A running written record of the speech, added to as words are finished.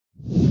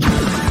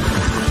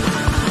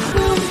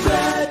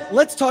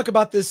Let's talk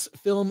about this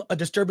film, A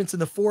Disturbance in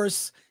the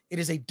Force. It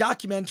is a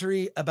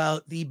documentary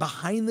about the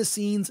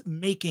behind-the-scenes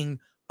making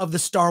of the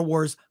Star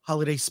Wars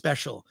Holiday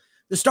Special.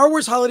 The Star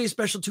Wars Holiday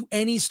Special, to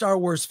any Star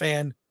Wars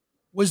fan,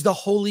 was the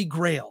holy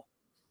grail.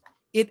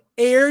 It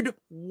aired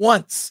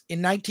once in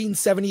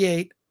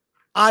 1978.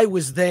 I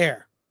was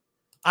there.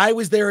 I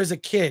was there as a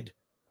kid,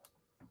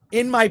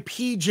 in my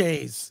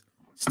PJs,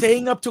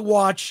 staying up to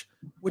watch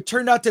what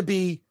turned out to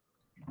be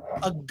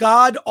a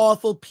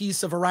god-awful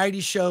piece of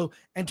variety show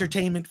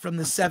entertainment from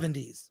the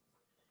 70s.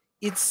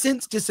 It's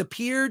since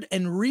disappeared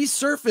and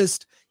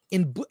resurfaced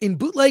in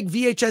bootleg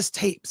VHS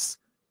tapes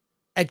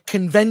at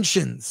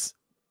conventions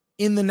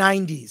in the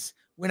 90s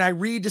when I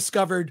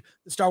rediscovered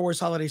the Star Wars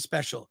Holiday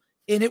Special.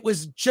 And it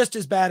was just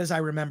as bad as I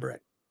remember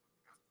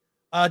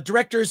it.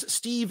 Directors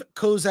Steve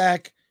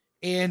Kozak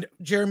and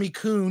Jeremy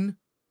COON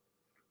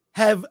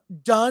have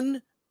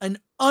done an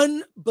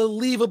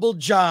unbelievable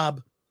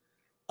job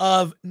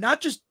of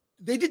not just,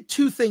 they did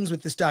two things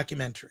with this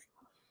documentary.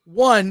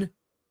 One,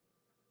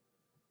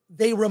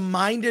 they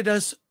reminded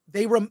us,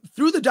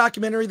 through the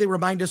documentary, they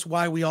remind us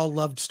why we all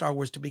loved Star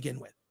Wars to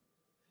begin with.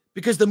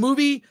 Because the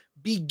movie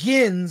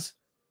begins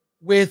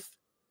with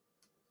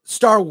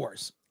Star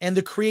Wars and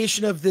the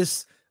creation of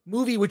this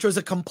movie, which was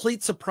a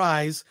complete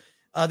surprise.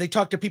 They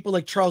talked to people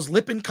like Charles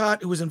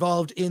Lippincott, who was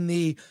involved in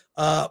the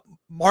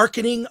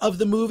marketing of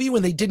the movie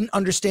when they didn't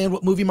understand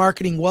what movie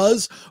marketing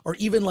was, or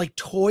even like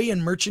toy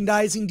and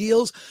merchandising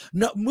deals.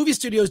 No, movie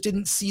studios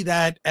didn't see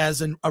that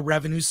as a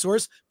revenue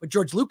source, but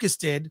George Lucas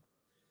did.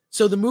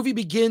 So the movie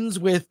begins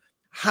with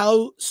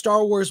how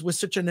Star Wars was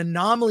such an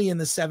anomaly in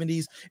the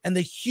 70s and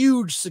the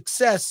huge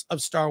success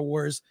of Star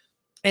Wars.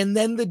 And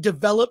then the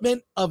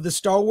development of the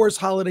Star Wars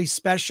Holiday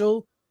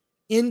Special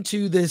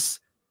into this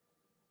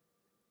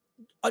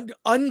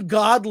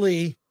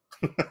ungodly,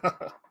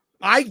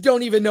 I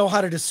don't even know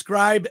how to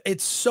describe.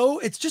 It's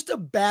just a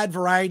bad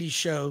variety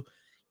show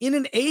in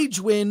an age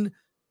when,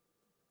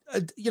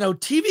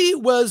 TV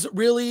was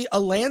really a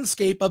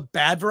landscape of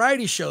bad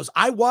variety shows.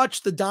 I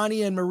watched the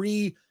Donnie and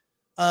Marie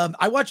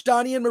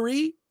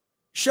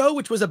show,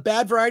 which was a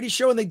bad variety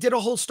show, and they did a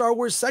whole Star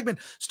Wars segment.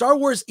 Star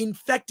Wars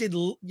infected,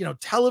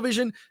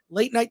 television,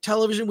 late night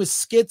television with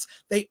skits.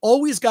 They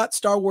always got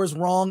Star Wars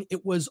wrong.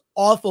 It was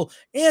awful.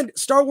 And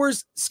Star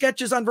Wars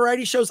sketches on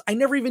variety shows I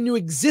never even knew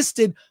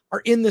existed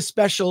are in this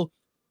special.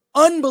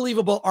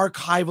 Unbelievable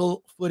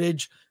archival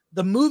footage.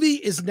 The movie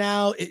is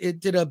now,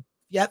 it did a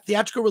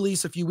theatrical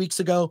release a few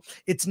weeks ago.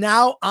 It's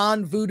now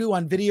on Vudu,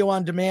 on video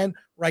on demand,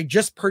 where I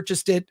just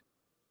purchased it.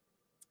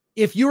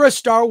 If you're a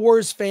Star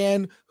Wars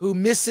fan who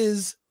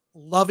misses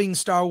loving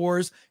Star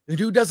Wars, and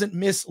who doesn't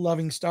miss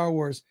loving Star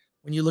Wars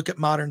when you look at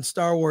modern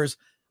Star Wars,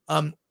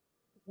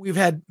 we've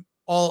had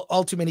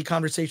all too many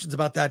conversations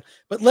about that.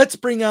 But let's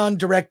bring on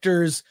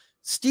directors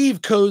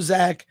Steve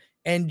Kozak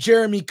and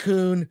Jeremy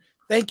COON.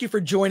 Thank you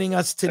for joining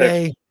us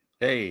today.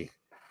 Hey,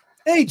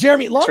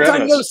 Jeremy, long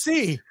time no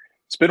see.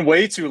 It's been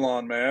way too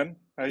long, man.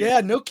 Yeah,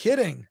 no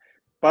kidding.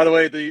 By the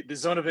way, the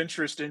zone of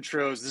interest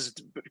intros, this is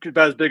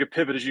about as big a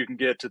pivot as you can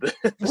get to this.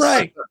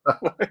 Right.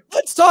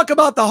 Let's talk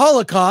about the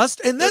Holocaust,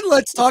 and then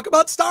let's talk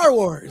about Star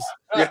Wars.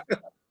 Yeah.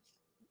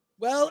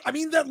 Well, I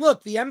mean,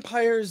 look, the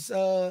Empire's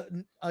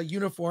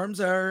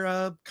uniforms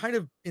are kind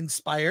of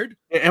inspired.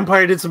 Yeah,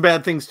 Empire did some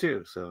bad things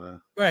too. So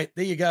right,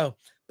 there you go.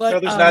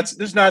 But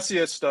there's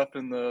Nazi stuff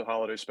in the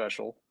holiday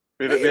special.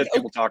 We had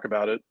people talk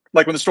about it.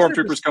 Like when the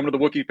stormtroopers 100%. Come to the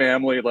Wookiee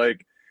family,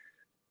 like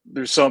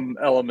there's some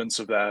elements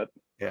of that.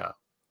 Yeah.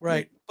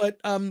 Right. But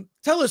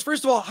tell us,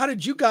 first of all, how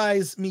did you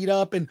guys meet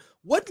up, and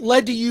what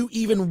led to you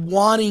even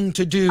wanting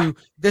to do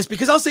this?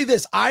 Because I'll say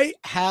this, I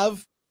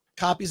have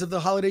copies of the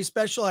holiday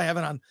special. I have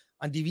it on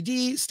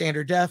DVD,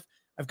 standard def.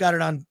 I've got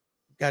it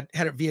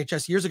had it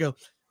VHS years ago.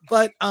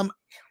 But I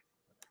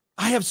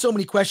have so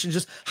many questions.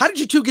 Just how did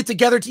you two get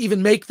together to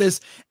even make this?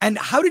 And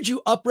how did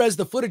you up-res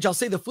the footage? I'll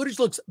say the footage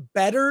looks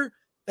better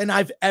than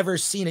I've ever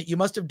seen it. You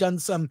must have done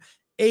some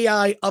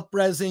AI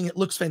up-resing. It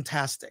looks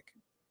fantastic.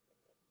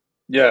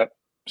 Yeah.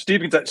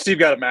 Steve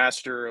got a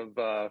master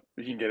of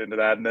he can get into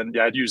that, and then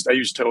I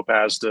used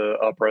Topaz to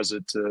up-res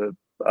it to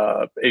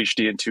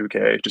HD and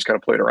 2K. Just kind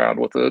of played around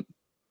with it.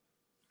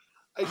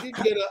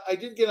 I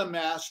did get a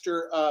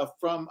master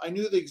from, I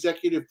knew the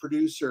executive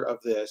producer of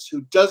this,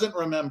 who doesn't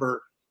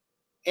remember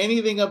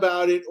anything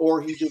about it,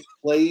 or he just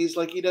plays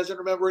like he doesn't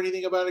remember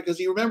anything about it, because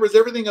he remembers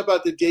everything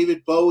about the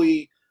David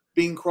Bowie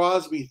Bing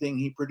Crosby thing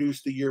he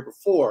produced the year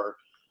before,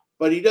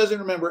 but he doesn't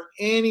remember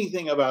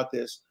anything about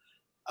this.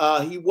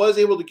 He was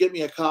able to get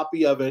me a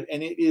copy of it,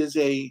 and it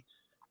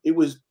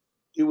was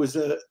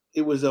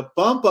a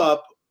bump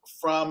up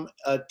from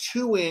a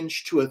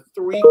 2-inch to a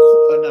 3.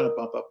 Not a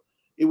bump up.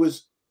 It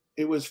was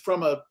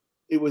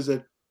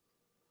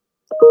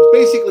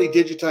basically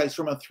digitized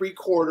from a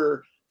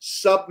 3/4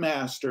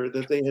 submaster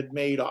that they had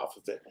made off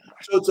of it.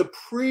 So it's a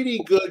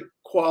pretty good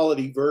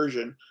quality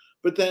version.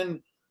 But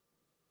then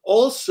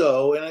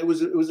also, and I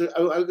guess it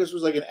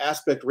was like an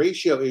aspect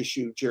ratio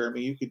issue,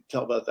 Jeremy, you could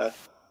tell about that.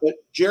 But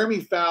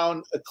Jeremy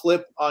found a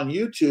clip on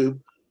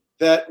YouTube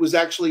that was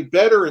actually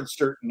better in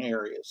certain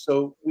areas.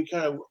 So we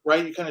kind of,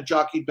 right, you kind of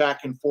jockeyed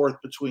back and forth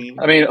between.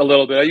 I mean, a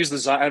little bit. I use the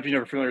Zion. If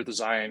you're familiar with the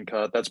Zion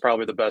cut, that's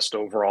probably the best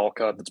overall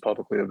cut that's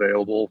publicly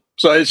available.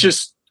 So it's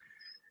just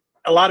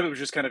a lot of it was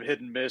just kind of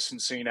hit and miss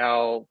and seeing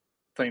how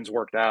things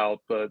worked out.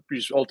 But we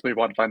just ultimately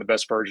want to find the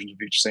best versions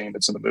of each scene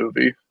that's in the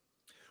movie.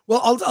 Well,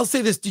 I'll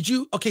say this.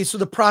 Okay, so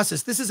the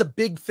process, this is a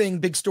big thing,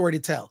 big story to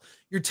tell.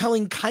 You're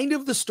telling kind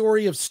of the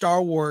story of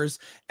Star Wars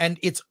and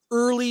its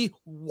early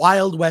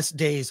Wild West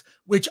days,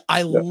 which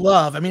I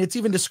love. I mean, it's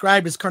even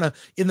described as kind of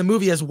in the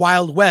movie as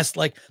Wild West.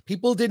 Like,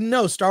 people didn't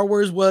know Star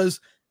Wars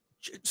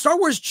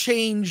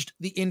changed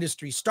the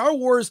industry. Star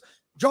Wars,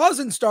 Jaws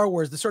and Star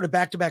Wars, the sort of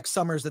back-to-back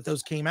summers that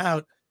those came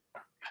out,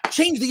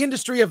 changed the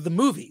industry of the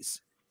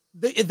movies.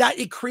 That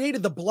it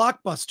created the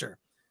blockbuster,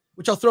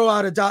 which I'll throw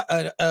out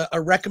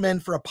a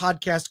recommend for a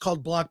podcast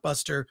called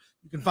Blockbuster.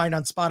 You can find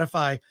on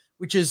Spotify,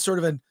 which is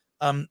sort of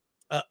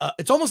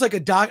it's almost like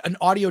an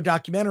audio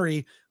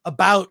documentary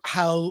about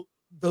how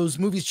those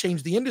movies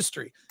changed the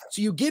industry.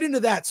 So you get into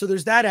that. So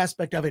there's that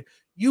aspect of it.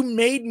 You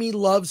made me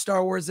love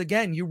Star Wars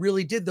again. You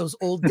really did, those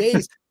old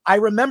days. I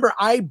remember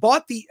I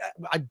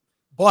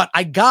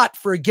got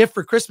for a gift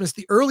for Christmas,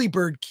 the early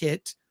bird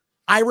kit.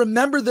 I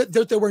remember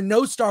that there were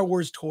no Star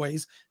Wars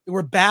toys. There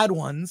were bad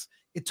ones.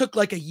 It took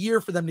like a year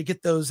for them to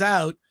get those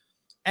out.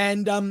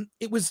 And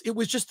it was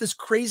just this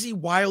crazy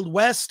Wild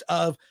West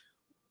of,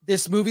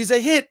 this movie's a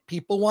hit.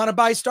 People want to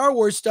buy Star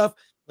Wars stuff.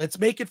 Let's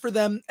make it for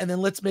them. And then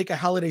let's make a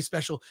holiday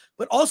special.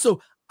 But also,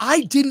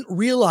 I didn't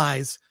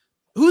realize,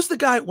 who's the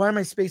guy? Why am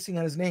I spacing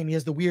on his name? He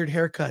has the weird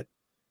haircut.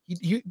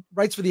 He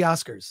writes for the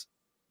Oscars.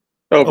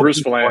 Oh,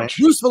 Bruce Valanche.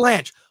 Bruce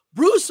Valanche.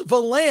 Bruce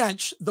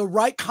Valanche,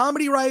 the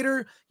comedy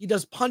writer. He's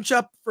done Punch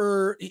Up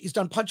for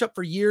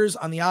years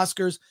on the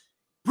Oscars.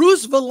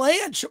 Bruce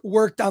Valanche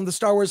worked on the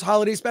Star Wars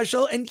holiday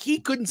special, and he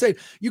couldn't say it.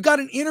 You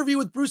got an interview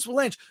with Bruce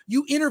Valanche.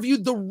 You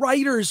interviewed the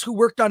writers who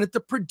worked on it, the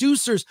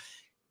producers,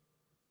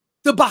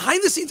 the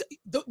behind the scenes,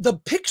 the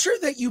picture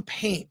that you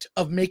paint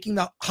of making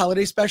the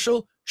holiday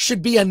special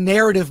should be a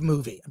narrative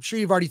movie. I'm sure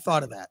you've already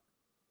thought of that.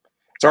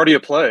 It's already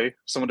a play.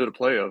 Someone did a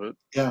play of it.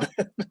 Yeah.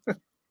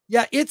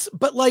 Yeah,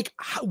 but like,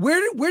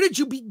 where did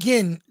you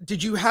begin?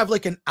 Did you have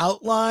like an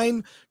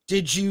outline?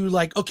 Did you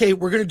like, okay,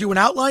 we're going to do an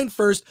outline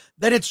first,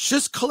 then it's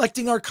just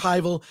collecting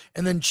archival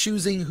and then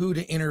choosing who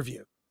to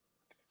interview?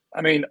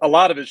 I mean, a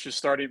lot of it's just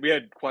starting. We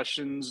had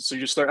questions. So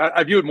you just start,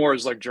 I view it more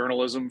as like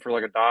journalism for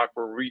like a doc,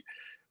 where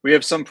we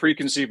have some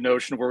preconceived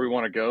notion of where we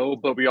want to go,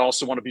 but we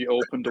also want to be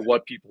open to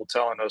what people are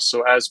telling us.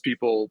 So as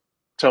people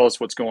tell us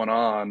what's going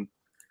on,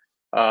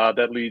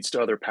 that leads to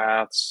other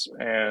paths.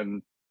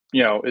 And,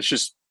 it's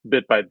just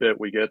bit by bit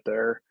we get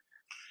there.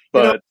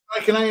 But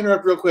can I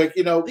interrupt real quick?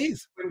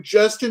 Please. When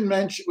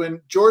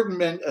Jordan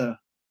mentioned,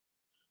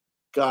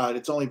 God,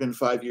 it's only been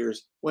 5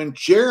 years. When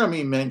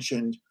Jeremy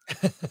mentioned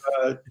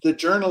the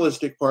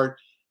journalistic part,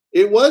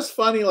 it was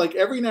funny. Like,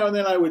 every now and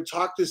then I would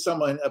talk to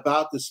someone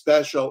about the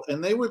special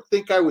and they would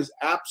think I was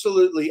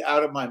absolutely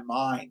out of my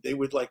mind. They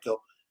would like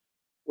go,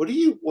 what are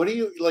you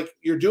like,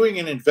 you're doing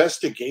an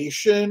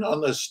investigation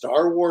on the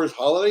Star Wars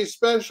holiday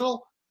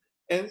special?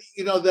 And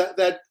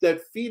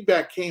that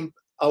feedback came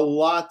a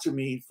lot to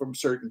me from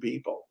certain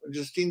people.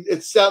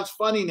 It sounds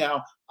funny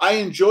now. I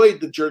enjoyed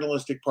the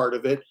journalistic part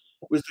of it.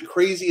 It was the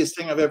craziest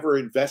thing I've ever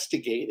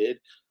investigated.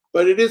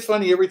 But it is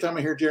funny every time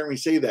I hear Jeremy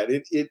say that.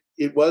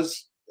 It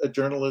was a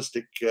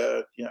journalistic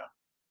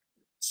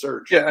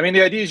search. Yeah, I mean,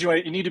 the idea is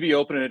you need to be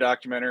open in a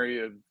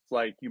documentary of,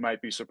 like, you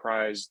might be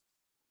surprised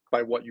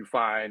by what you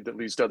find that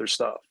leads to other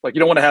stuff. Like, you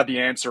don't want to have the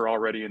answer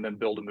already and then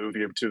build a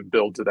movie to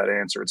build to that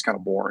answer. It's kind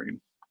of boring.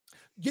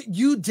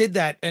 You did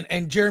that.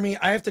 And Jeremy,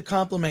 I have to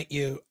compliment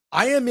you.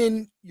 I am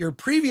in your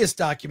previous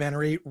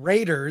documentary,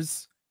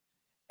 Raiders,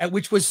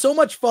 which was so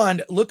much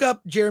fun. Look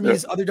up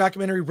Jeremy's other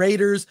documentary,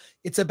 Raiders.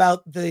 It's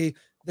about the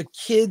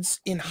kids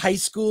in high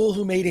school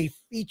who made a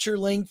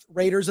feature-length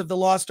Raiders of the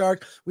Lost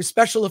Ark with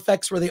special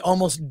effects where they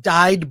almost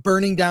died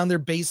burning down their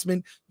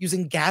basement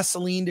using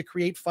gasoline to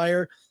create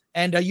fire.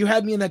 And you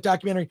had me in that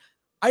documentary.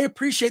 I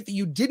appreciate that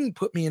you didn't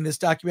put me in this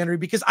documentary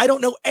because I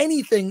don't know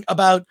anything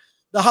about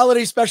the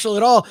holiday special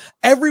at all.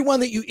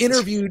 Everyone that you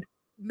interviewed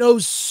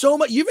knows so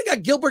much. You even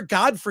got Gilbert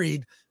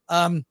Gottfried,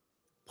 pour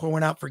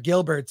one out for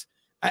Gilbert,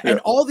 and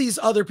all these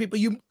other people.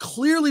 You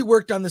clearly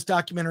worked on this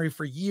documentary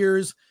for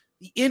years.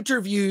 The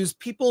interviews,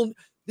 people,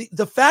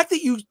 the fact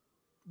that you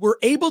were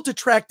able to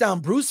track down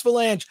Bruce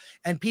Valanche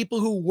and people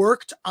who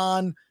worked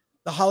on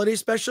the holiday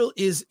special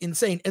is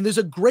insane. And there's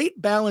a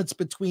great balance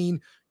between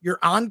your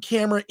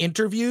on-camera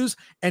interviews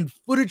and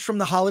footage from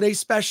the holiday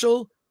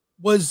special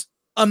was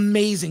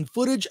amazing.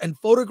 Footage and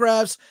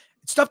photographs,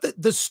 stuff that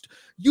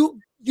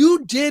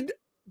you did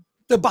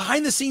the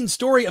behind the scenes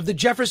story of the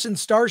Jefferson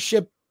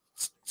Starship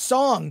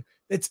song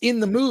that's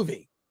in the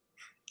movie.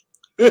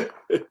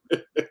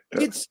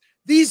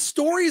 These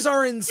stories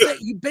are insane.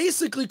 You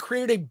basically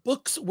created a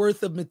book's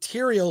worth of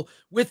material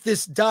with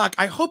this doc.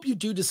 I hope you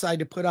do decide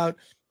to put out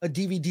a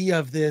DVD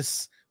of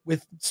this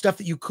with stuff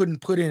that you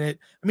couldn't put in it.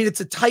 I mean,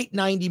 it's a tight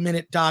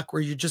 90-minute doc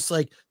where you're just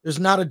like, there's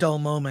not a dull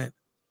moment.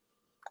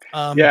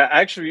 Yeah,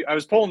 actually, I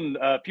was pulling.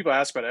 People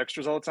ask about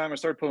extras all the time. I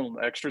started pulling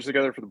extras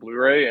together for the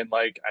Blu-ray, and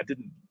like I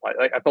didn't like.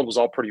 I felt it was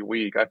all pretty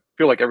weak. I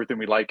feel like everything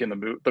we like in the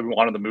movie that we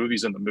want in the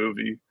movies in the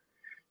movie.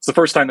 It's the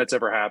first time that's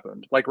ever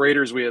happened. Like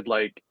Raiders, we had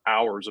like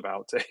hours of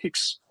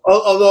outtakes.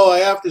 Although I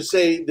have to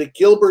say, the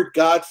Gilbert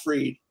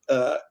Gottfried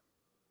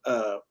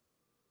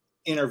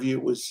interview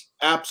was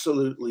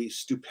absolutely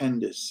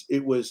stupendous.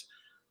 It was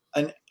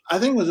I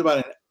think it was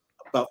about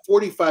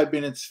 45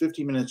 minutes,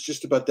 50 minutes,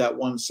 just about that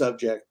one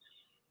subject.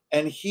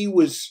 And he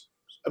was,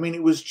 I mean,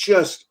 it was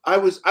just, I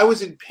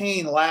was in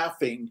pain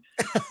laughing.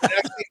 I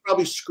actually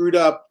probably screwed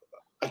up.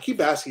 I keep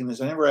asking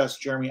this. I never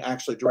asked Jeremy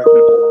actually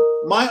directly.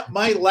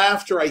 My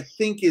laughter, I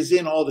think, is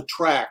in all the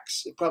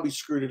tracks. It probably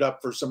screwed it up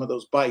for some of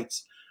those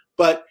bites.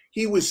 But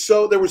there was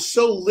so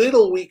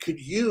little we could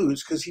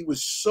use because he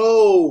was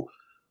so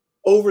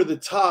over the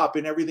top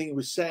in everything he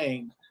was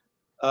saying.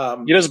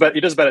 He does about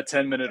a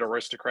 10-minute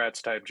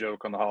Aristocrats type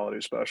joke on the holiday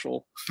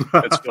special.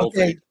 It's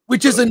filthy. Okay,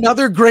 which is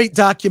another great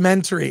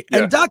documentary.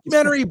 Yeah. And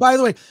documentary, by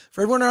the way,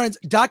 for everyone around,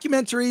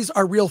 documentaries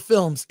are real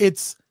films.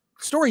 It's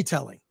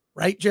storytelling,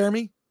 right,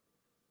 Jeremy?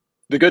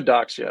 The good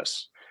docs,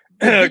 yes.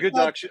 A good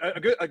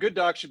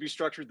doc should be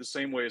structured the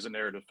same way as a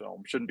narrative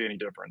film. Shouldn't be any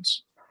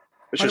difference.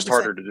 It's just 100%.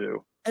 harder to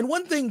do. And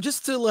one thing,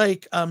 just to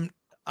like, I'm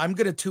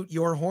gonna toot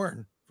your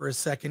horn for a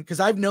second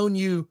because I've known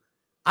you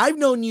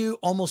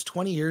almost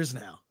 20 years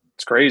now.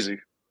 It's crazy.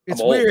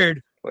 It's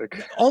weird.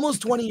 Like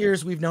almost 20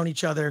 years we've known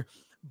each other,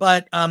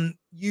 but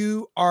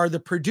you are the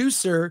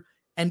producer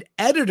and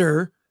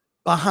editor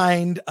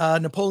behind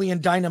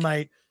Napoleon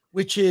Dynamite,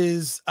 which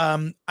is,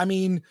 I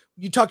mean,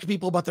 you talk to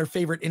people about their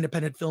favorite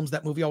independent films.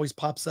 That movie always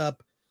pops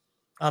up.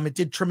 It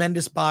did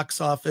tremendous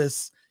box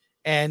office,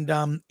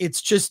 and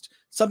it's just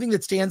something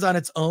that stands on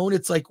its own.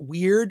 It's like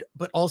weird,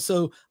 but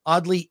also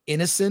oddly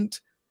innocent.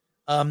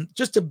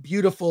 Just a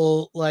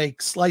beautiful,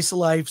 like, slice of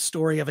life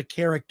story of a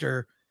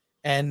character.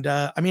 And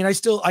I mean,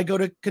 I go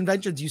to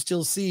conventions, you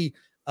still see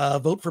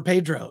Vote for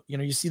Pedro. You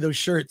know, you see those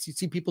shirts, you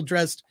see people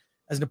dressed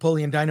as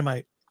Napoleon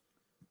Dynamite.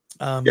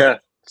 Yeah,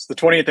 it's the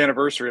 20th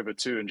anniversary of it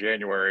too in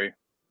January.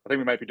 I think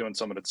we might be doing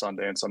some at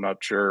Sundance. I'm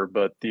not sure,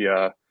 but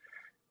the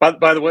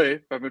by the way,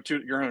 if I'm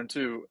to your own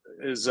too,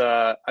 is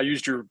I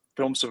used your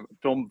film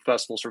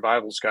festival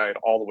survivals guide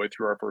all the way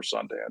through our first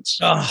Sundance.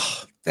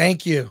 Oh,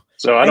 thank you.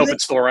 So I don't know if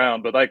it's still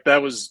around, but like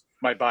that was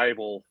my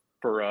Bible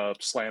for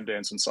Slam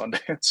Dance and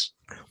Sundance.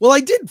 Well, I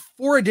did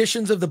 4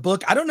 editions of the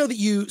book. I don't know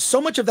that so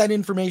much of that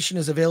information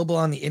is available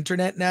on the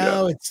internet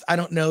now. Yeah. I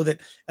don't know that.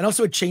 And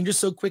also it changes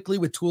so quickly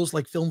with tools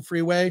like Film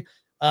Freeway.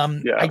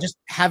 I just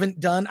haven't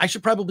done, I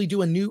should probably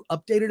do a new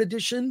updated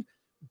edition.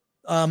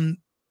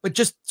 But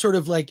just sort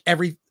of like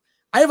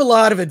I have a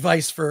lot of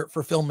advice for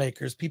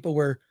filmmakers. People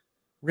were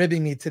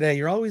ribbing me today.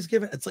 You're always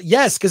giving, it's like,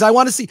 yes, because I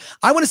want to see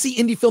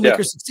indie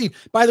filmmakers succeed.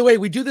 By the way,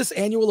 we do this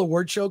annual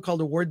award show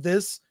called Award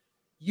This.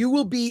 You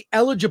will be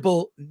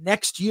eligible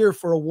next year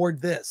for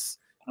Award This.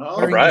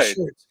 All right.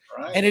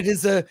 And it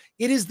is the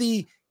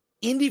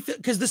indie,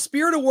 because the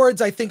Spirit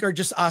Awards, I think, are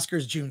just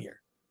Oscars Junior.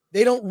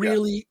 They don't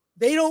really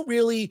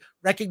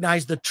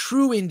recognize the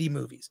true indie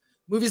movies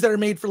that are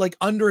made for like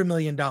under $1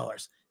 million.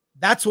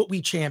 That's what we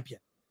champion.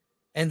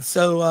 And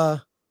so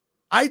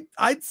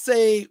I'd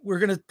say we're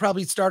gonna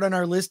probably start on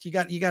our list. We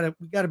gotta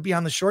be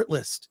on the short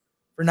list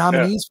for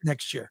nominees for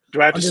next year.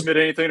 Do I have to submit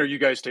anything, or you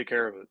guys take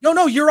care of it?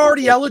 No, you're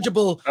already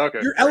eligible. Okay,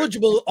 you're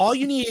eligible. All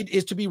you need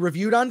is to be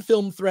reviewed on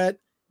Film Threat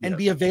and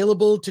be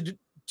available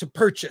to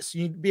purchase.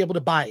 You need to be able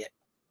to buy it.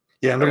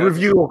 Yeah, and the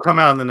review will come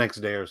out in the next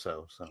day or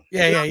so. So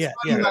yeah.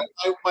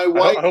 My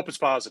wife, I hope it's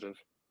positive.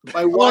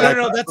 My wife,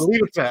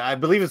 I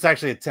believe it's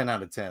actually a 10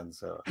 out of 10.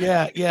 So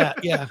yeah.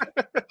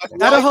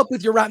 That'll help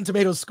with your Rotten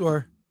Tomatoes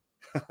score.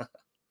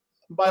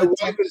 My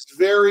wife is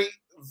very,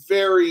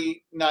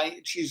 very nice.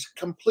 She's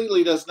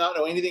completely does not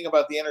know anything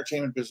about the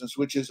entertainment business,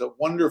 which is a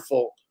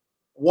wonderful,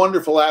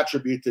 wonderful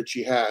attribute that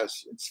she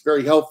has. It's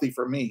very healthy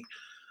for me.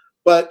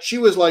 But she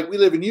was like, we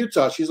live in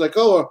Utah. She's like,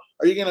 oh,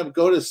 are you going to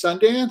go to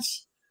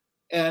Sundance?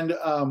 And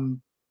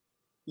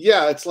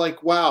yeah, it's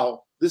like,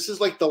 wow, this is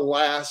like the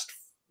last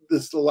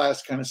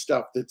kind of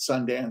stuff that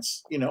Sundance,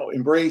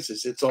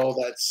 embraces. It's all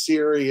that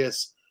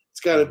serious.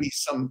 It's got to be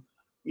some,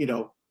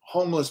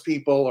 homeless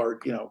people, or,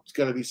 it's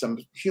got to be some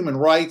human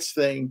rights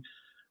thing.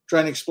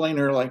 Trying to explain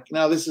to her, like,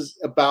 now this is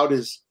about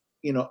as,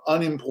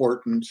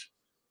 unimportant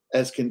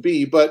as can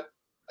be. But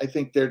I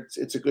think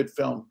it's a good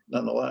film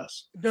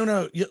nonetheless.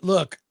 No,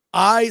 look,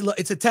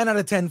 it's a 10 out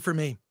of 10 for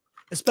me,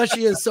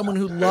 especially as someone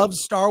who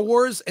loves Star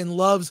Wars and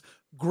loves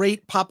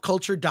great pop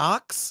culture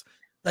docs.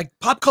 Like,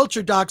 pop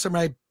culture docs are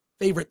my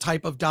favorite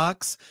type of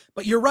docs.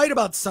 But you're right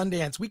about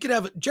Sundance.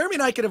 Jeremy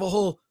and I could have a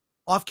whole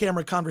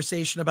off-camera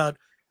conversation about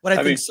what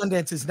I think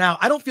Sundance is now.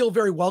 I don't feel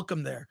very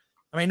welcome there.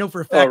 I know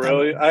for a fact. Oh,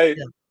 really? I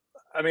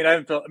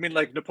haven't felt.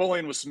 Like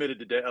Napoleon was submitted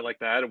today. Like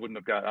that, it wouldn't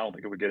have got. I don't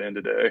think it would get in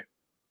today.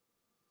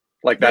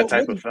 Like that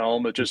type of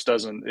film, it just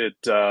doesn't.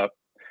 I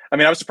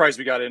was surprised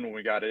we got in when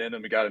we got in,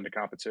 and we got into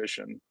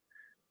competition.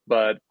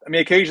 But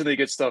occasionally you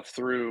get stuff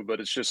through,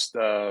 but it's just.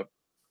 I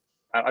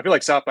feel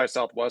like South by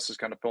Southwest is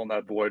kind of filling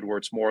that void where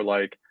it's more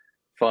like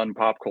fun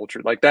pop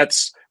culture. Like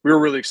we were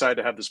really excited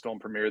to have this film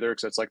premiere there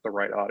because that's like the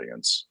right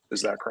audience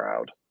is that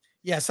crowd.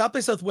 Yeah, South by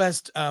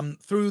Southwest,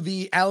 through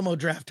the Alamo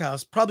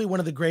Drafthouse, probably one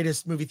of the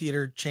greatest movie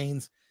theater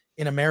chains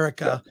in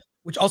America,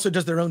 which also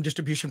does their own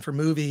distribution for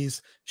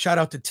movies. Shout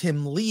out to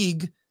Tim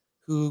League,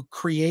 who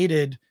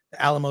created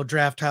the Alamo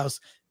Drafthouse.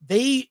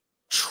 They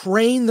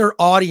train their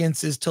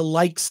audiences to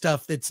like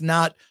stuff that's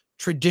not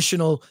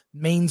traditional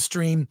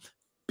mainstream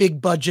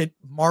big budget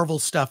Marvel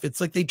stuff.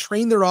 It's like they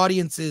train their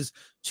audiences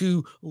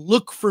to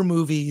look for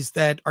movies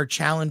that are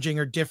challenging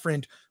or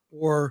different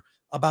or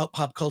about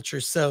pop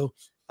culture. So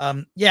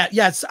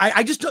yes,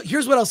 I just don't,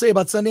 here's what I'll say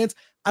about Sundance.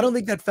 I don't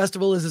think that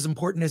festival is as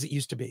important as it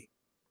used to be.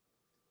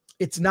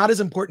 It's not as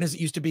important as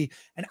it used to be.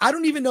 And I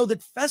don't even know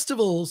that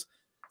festivals,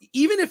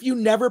 even if you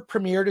never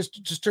premiered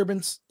a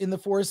Disturbance in the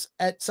Force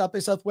at South by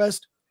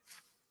Southwest,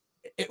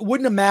 it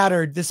wouldn't have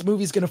mattered. This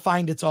movie's going to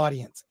find its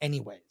audience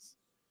anyways.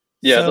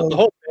 Yeah,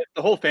 So,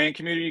 the whole fan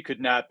community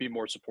could not be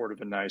more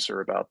supportive and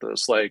nicer about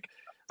this. Like,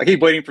 I keep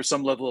waiting for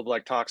some level of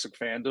like toxic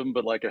fandom,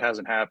 but like it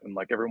hasn't happened.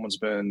 Like everyone's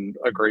been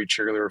a great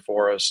cheerleader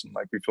for us, and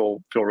like we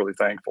feel really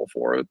thankful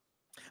for it.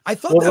 I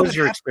thought what was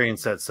your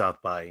experience at South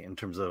by in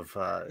terms of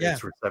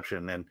its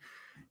reception? And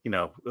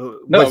no,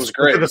 it was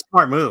great. Was it a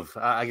smart move?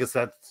 I guess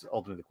that's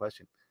ultimately the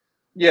question.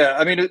 Yeah,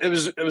 I mean, it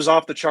was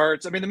off the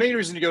charts. I mean, the main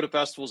reason you go to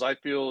festivals, I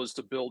feel, is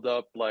to build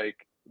up like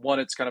one.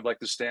 It's kind of like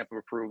the stamp of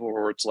approval,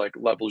 or it's like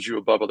levels you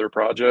above other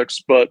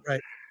projects, but.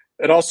 Right.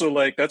 It also,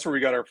 like, that's where we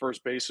got our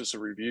first basis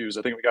of reviews.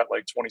 I think we got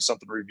like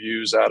 20-something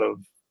reviews out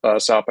of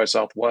South by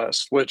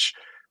Southwest, which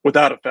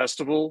without a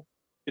festival,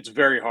 it's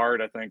very hard,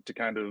 I think, to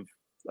kind of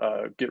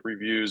get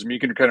reviews. I mean,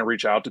 you can kind of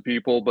reach out to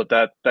people, but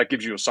that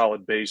gives you a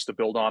solid base to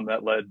build on.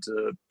 That led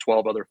to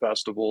 12 other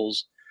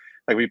festivals.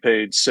 Like we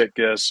paid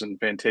Sitges and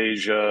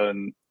Fantasia,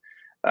 and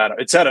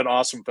it's had an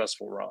awesome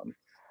festival run.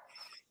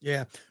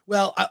 Yeah.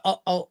 Well,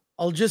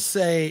 I'll just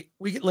say,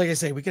 like I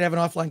say, we could have an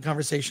offline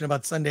conversation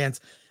about Sundance,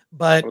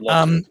 but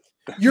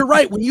you're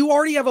right. When you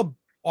already have a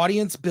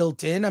audience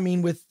built in, I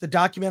mean, with the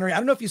documentary, I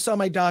don't know if you saw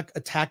my doc,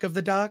 Attack of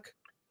the Doc.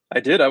 I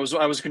did. I was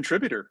a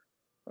contributor.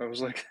 I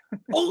was like,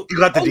 oh, you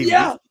got the DVD.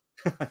 Yeah.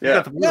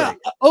 Yeah.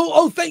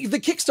 Thank you. The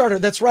Kickstarter.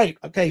 That's right.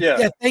 Okay.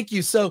 Yeah. Thank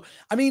you. So,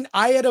 I mean,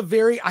 I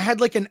had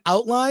like an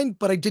outline,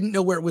 but I didn't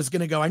know where it was going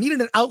to go. I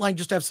needed an outline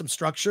just to have some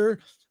structure,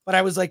 but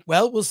I was like,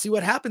 well, we'll see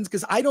what happens.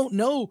 Cause I don't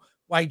know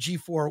why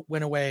G4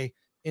 went away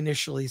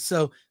initially.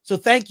 So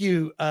thank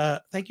you.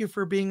 Thank you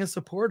for being a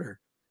supporter.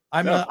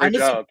 Great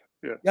job.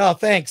 Yeah.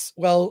 Thanks.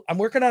 Well, I'm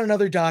working on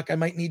another doc I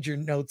might need your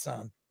notes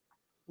on.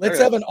 Let's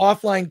have an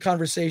offline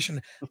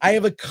conversation. I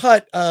have a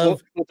cut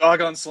of we'll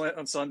talk on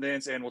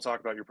Sundance, and we'll talk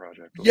about your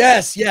project.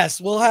 Yes.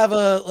 We'll have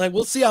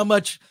we'll see how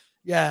much.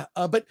 Yeah.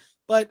 But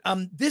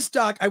this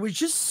doc, I was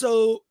just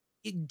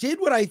it did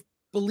what I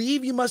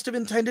believe you must have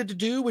intended to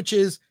do, which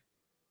is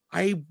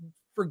I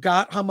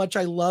forgot how much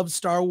I love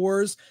Star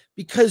Wars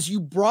because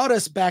you brought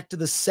us back to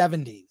the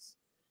 70s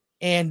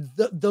and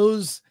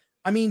those.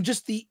 I mean,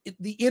 just the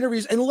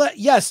interviews, and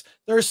yes,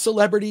 there are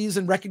celebrities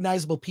and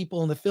recognizable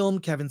people in the film.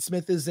 Kevin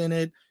Smith is in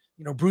it,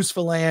 Bruce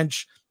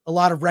Valanche, a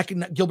lot of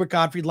Gilbert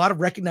Gottfried, a lot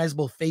of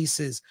recognizable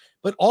faces,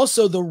 but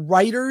also the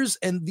writers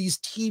and these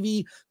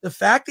TV, the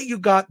fact that you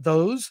got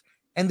those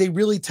and they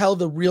really tell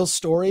the real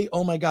story.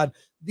 Oh my God.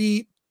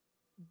 The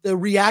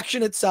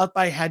reaction at South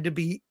by had to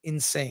be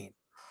insane.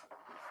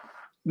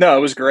 No,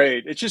 it was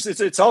great.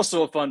 It's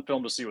also a fun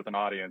film to see with an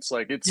audience.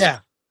 Like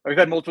I've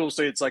had multiple people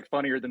say it's like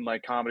funnier than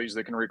like comedies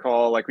they can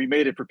recall. Like we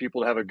made it for people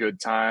to have a good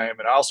time,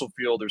 and I also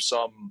feel there's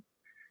some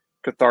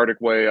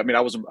cathartic way. I mean,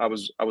 I was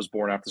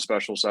born after the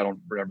special, so I don't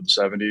remember the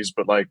 70s,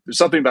 but like there's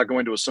something about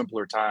going to a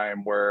simpler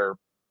time where,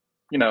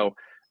 remember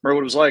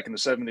what it was like in the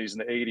 70s and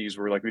the 80s,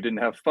 where like we didn't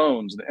have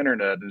phones and the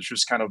internet, and it's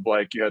just kind of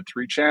like you had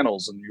 3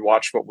 channels and you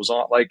watched what was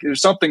on. Like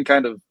there's something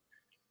kind of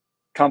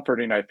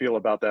comforting I feel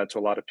about that to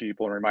a lot of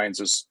people, and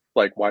reminds us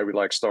like why we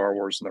like Star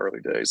Wars in the early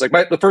days. Like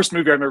the first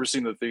movie I've ever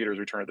seen in the theater is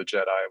Return of the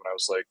Jedi when I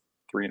was like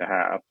 3.5.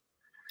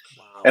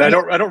 Wow. And I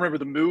don't remember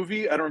the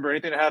movie. I don't remember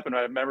anything that happened.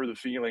 I remember the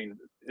feeling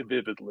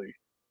vividly.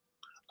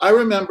 I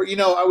remember,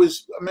 I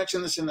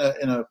mentioned this in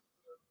the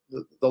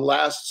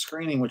last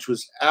screening, which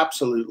was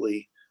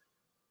absolutely,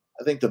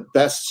 I think the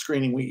best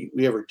screening we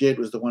ever did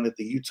was the one at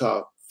the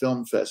Utah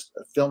Film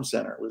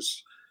Center.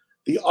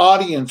 The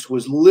audience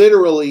was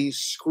literally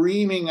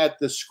screaming at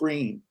the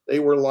screen. They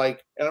were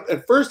like, and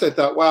at first I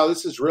thought, wow,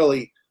 it's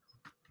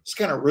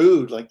kind of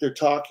rude. Like they're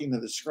talking to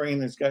the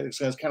screen. It's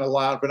kind of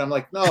loud, but I'm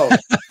like, no,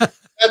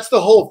 that's the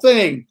whole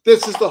thing.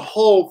 This is the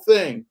whole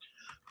thing.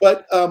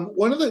 But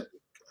one of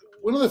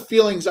the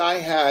feelings I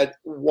had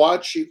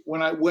watching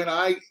when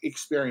I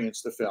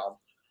experienced the film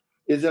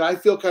is that I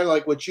feel kind of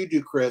like what you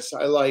do, Chris.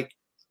 I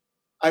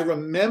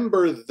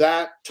remember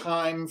that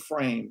time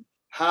frame,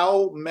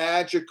 how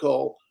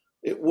magical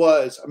it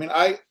was. I mean,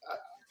 I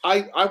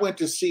went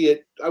to see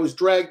it. I was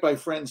dragged by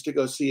friends to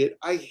go see it.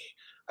 I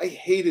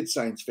hated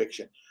science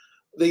fiction.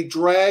 They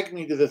dragged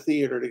me to the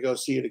theater to go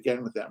see it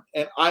again with them,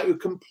 and it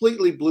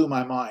completely blew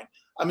my mind.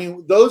 I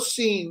mean,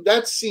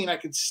 that scene I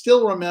could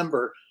still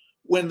remember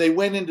when they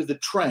went into the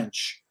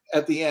trench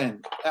at the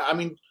end. I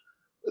mean,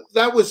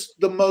 that was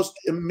the most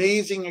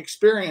amazing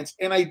experience.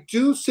 And I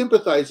do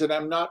sympathize, and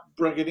I'm not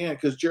bringing it in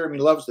because Jeremy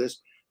loves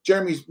this.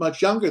 Jeremy's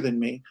much younger than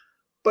me.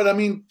 But I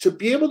mean, to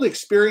be able to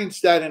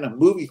experience that in a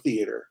movie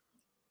theater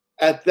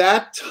at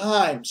that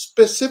time,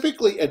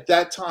 specifically at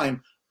that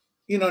time,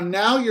 you know,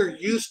 now you're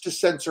used to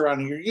sense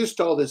surrounding, you're used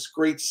to all this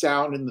great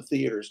sound in the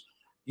theaters.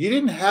 You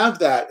didn't have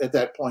that at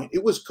that point.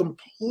 It was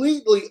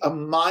completely a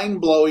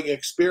mind-blowing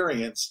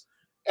experience.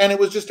 And it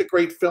was just a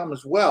great film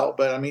as well.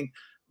 But I mean,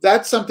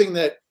 that's something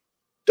that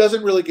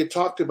doesn't really get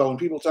talked about when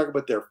people talk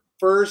about their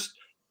first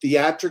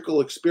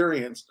theatrical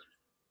experience,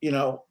 you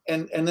know,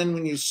 and then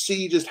when you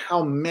see just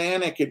how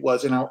manic it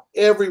was and how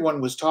everyone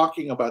was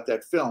talking about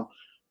that film.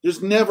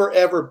 There's never,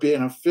 ever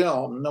been a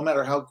film, no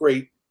matter how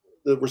great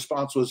the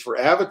response was for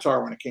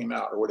Avatar when it came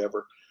out or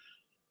whatever,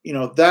 you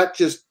know, that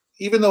just,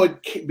 even though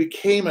it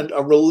became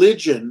a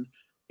religion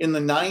in the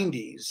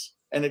 90s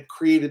and it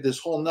created this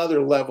whole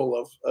nother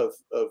level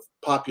of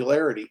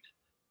popularity,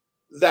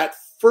 that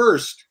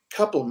first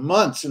couple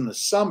months in the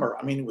summer,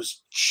 I mean, it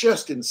was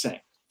just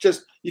insane.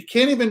 Just, you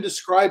can't even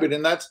describe it.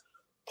 And that's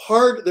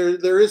part,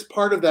 there is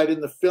part of that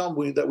in the film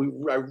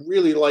I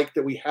really like,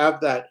 that we have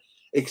that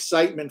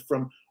excitement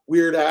from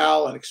Weird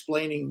Al and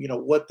explaining, you know,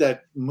 what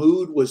that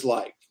mood was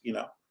like, you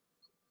know.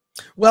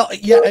 Well,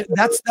 yeah,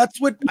 that's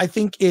what I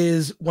think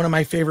is one of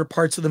my favorite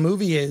parts of the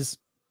movie, is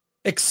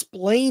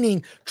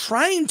explaining,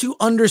 trying to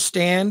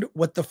understand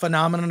what the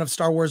phenomenon of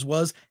Star Wars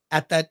was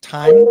at that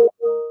time.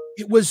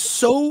 It was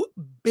so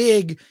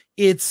big.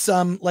 It's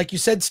like you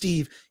said,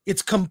 Steve,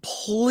 it's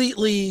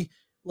completely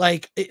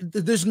like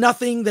there's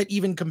nothing that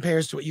even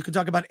compares to it. You can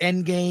talk about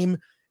Endgame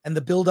and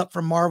the build up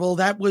from Marvel.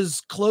 That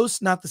was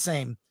close, not the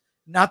same.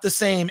 Not the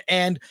same.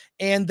 And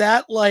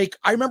that, like,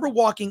 I remember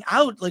walking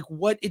out, like,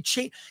 what it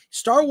changed.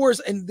 Star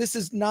Wars, and this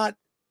is not,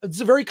 it's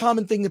a very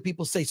common thing that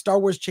people say, Star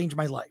Wars changed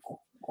my life.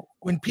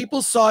 When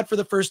people saw it for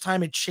the first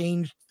time, it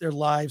changed their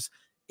lives.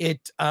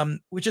 It,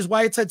 which is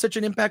why it's had such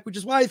an impact, which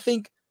is why I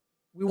think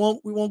we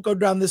won't go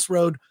down this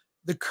road.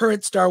 The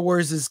current Star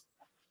Wars is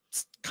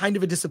kind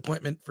of a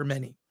disappointment for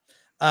many.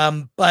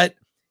 But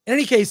in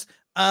any case,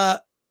 I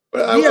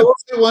will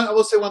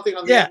say one thing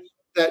on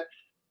that,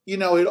 you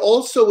know, it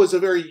also was a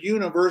very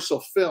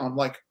universal film.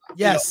 Like,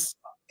 yes,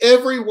 you know,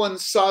 everyone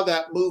saw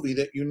that movie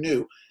that you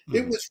knew.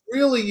 It was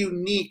really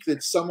unique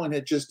that someone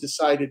had just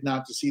decided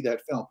not to see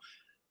that film,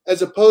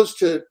 as opposed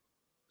to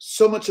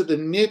so much of the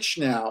niche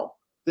now.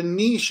 The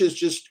niche is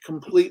just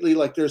completely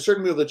like, there are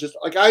certain people that just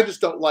like, I just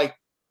don't like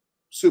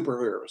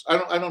superheroes.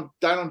 I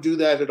don't do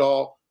that at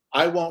all.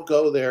 I won't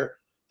go there.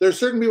 There are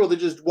certain people that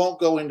just won't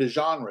go into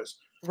genres.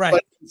 Right.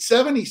 But in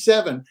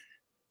 77,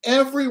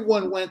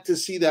 everyone went to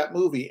see that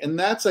movie. And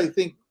that's, I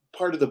think,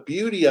 part of the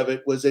beauty of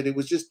it, was that it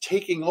was just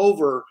taking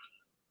over.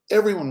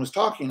 Everyone was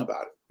talking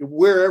about it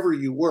wherever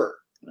you were.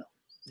 You know?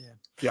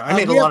 Yeah. I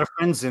made a lot of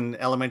friends in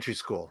elementary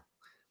school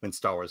when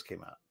Star Wars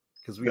came out,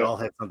 because we all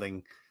had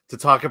something to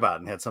talk about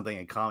and had something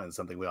in common,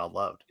 something we all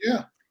loved.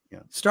 Yeah.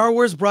 Star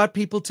Wars brought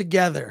people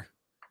together,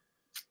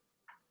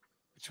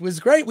 which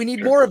was great. We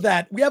need more of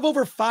that. We have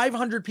over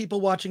 500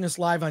 people watching us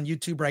live on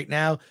YouTube right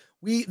now.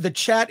 The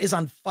chat is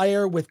on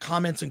fire with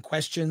comments and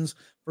questions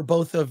for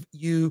both of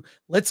you.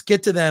 Let's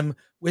get to them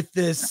with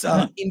this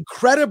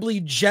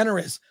incredibly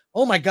generous,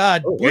 oh my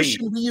God, Bush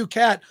and Ryu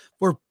Cat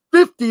for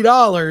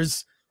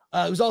 $50.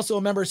 Who's also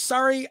a member.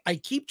 Sorry, I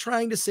keep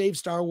trying to save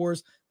Star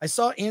Wars. I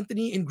saw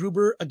Anthony and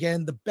Gruber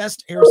again, the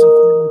best Harrison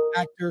Ford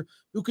actor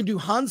who can do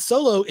Han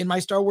Solo in my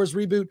Star Wars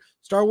reboot,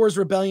 Star Wars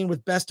Rebellion,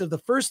 with best of the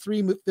first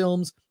 3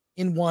 films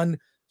in one.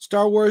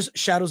 Star Wars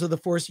Shadows of the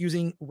Force,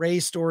 using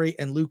Rey's story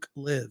and Luke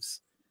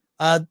Lives.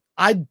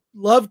 I'd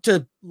love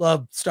to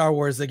love Star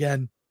Wars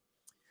again.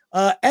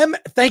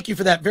 Thank you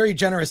for that. Very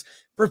generous.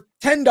 For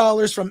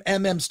 $10 from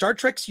MM, Star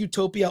Trek's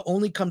utopia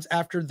only comes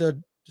after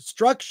the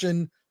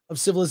destruction of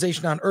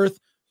civilization on Earth.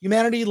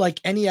 Humanity, like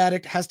any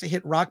addict, has to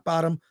hit rock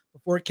bottom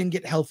before it can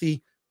get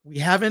healthy. We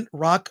haven't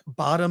rock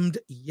bottomed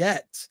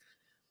yet.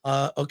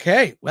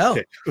 Okay, well,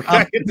 we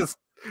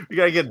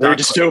gotta get very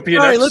dystopian.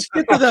 All right, let's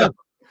get to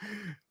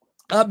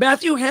the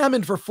Matthew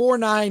Hammond for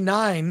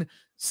 $4.99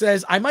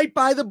 says, I might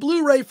buy the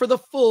Blu-ray for the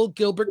full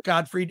Gilbert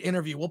Gottfried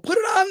interview. We'll put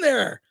it on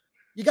there.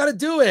 You got to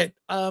do it.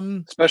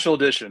 Special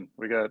edition.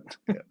 We got.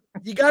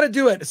 You got to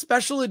do it. A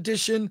special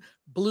edition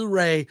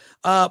Blu-ray.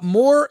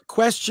 More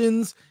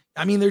questions.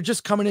 I mean, they're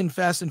just coming in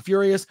fast and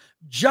furious.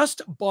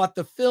 Just bought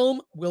the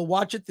film. We'll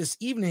watch it this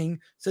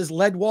evening, says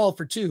Leadwall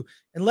for $2.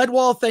 And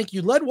Leadwall, thank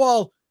you.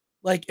 Leadwall,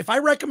 like, if I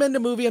recommend a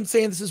movie, I'm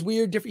saying this is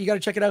weird, different, you got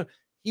to check it out,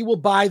 he will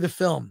buy the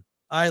film.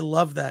 I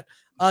love that.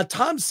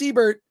 Tom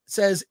Siebert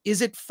says,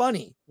 is it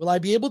funny? Will I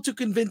be able to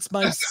convince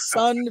my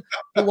son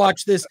to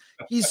watch this?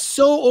 He's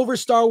so over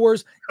Star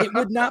Wars, it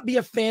would not be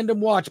a fandom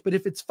watch, but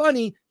if it's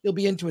funny, he'll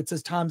be into it,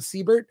 says Tom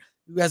Siebert,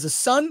 who has a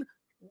son.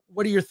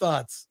 What are your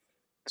thoughts?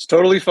 It's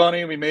totally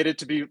funny. We made it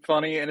to be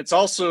funny, and it's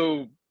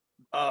also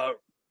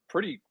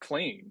pretty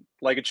clean.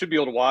 Like, it should be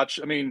able to watch.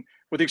 I mean,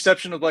 with the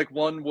exception of like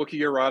one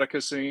Wookiee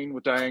erotica scene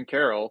with Diane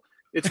Carroll,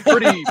 It's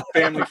pretty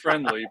family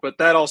friendly, but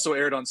that also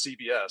aired on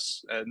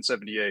CBS in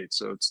 '78,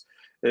 so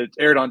it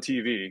aired on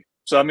TV.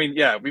 So I mean,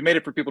 yeah, we made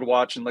it for people to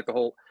watch, and like the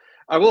whole.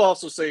 I will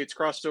also say it's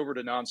crossed over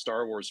to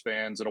non-Star Wars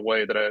fans in a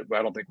way that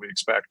I don't think we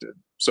expected.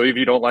 So if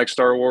you don't like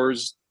Star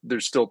Wars,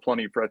 there's still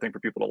plenty for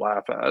people to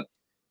laugh at.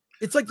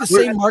 It's like the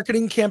same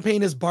marketing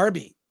campaign as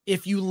Barbie.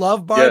 If you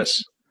love Barbie,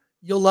 yes,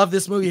 you'll love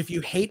this movie. If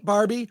you hate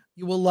Barbie,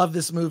 you will love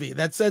this movie.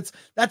 That's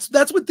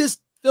what this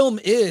film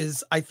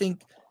is, I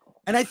think.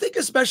 And I think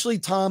especially,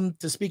 Tom,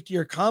 to speak to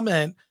your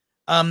comment,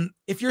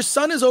 if your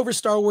son is over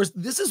Star Wars,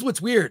 this is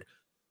what's weird.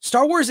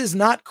 Star Wars is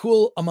not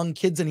cool among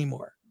kids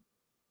anymore.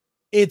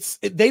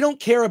 They don't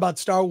care about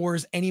Star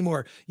Wars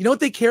anymore. You know what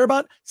they care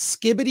about?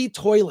 Skibbity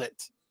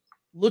Toilet.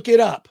 Look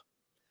it up.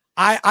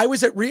 I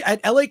was at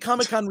LA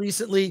Comic-Con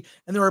recently,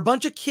 and there were a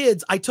bunch of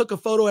kids. I took a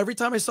photo every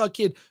time I saw a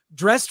kid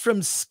dressed from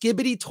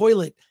Skibbity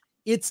Toilet.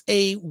 It's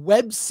a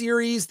web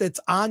series that's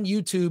on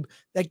YouTube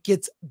that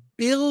gets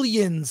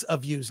billions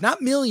of views,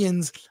 not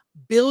millions,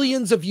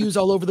 billions of views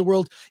all over the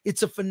world.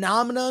 It's a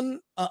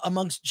phenomenon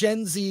amongst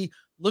Gen Z.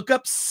 Look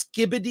up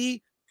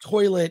Skibbity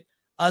Toilet.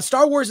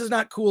 Star Wars is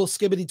not cool.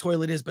 Skibbity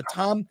Toilet is, but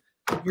Tom,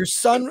 your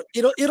son,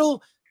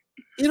 it'll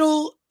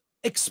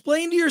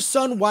explain to your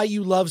son why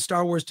you love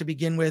Star Wars to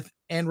begin with,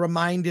 and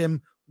remind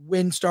him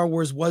when Star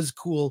Wars was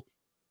cool.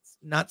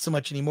 Not so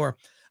much anymore.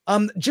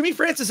 Jimmy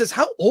Francis says,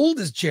 how old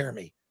is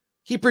Jeremy?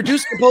 He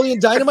produced Napoleon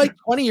Dynamite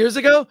 20 years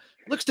ago.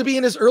 Looks to be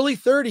in his early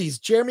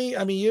 30s. Jeremy,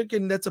 I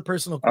mean, that's a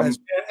personal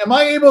question. Am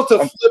I able to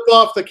flip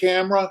off the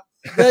camera?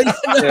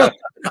 Yeah.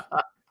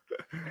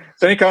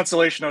 It's any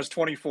consolation, I was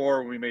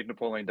 24 when we made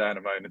Napoleon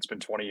Dynamite, and it's been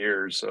 20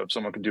 years. So if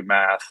someone can do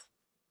math.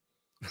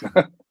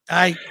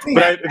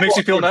 It makes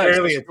you feel nice.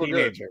 Barely a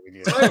teenager.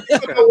 I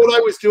don't know what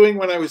I was doing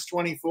when I was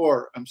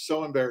 24. I'm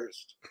so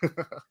embarrassed.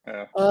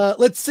 Yeah.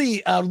 Let's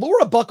see.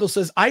 Laura Buckle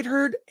says, I'd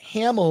heard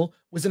Hamill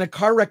was in a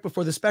car wreck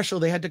before the special.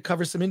 They had to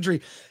cover some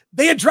injury.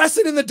 They address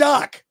it in the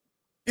doc.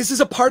 This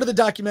is a part of the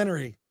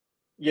documentary.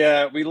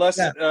 Yeah, we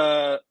lessened.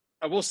 Yeah.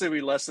 I will say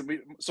we lessened.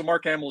 So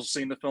Mark Hamill's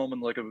seen the film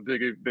and like a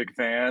big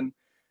fan,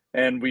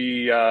 and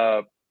we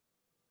had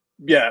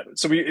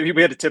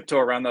to tiptoe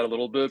around that a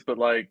little bit. But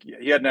like,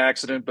 he had an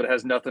accident, but it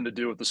has nothing to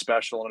do with the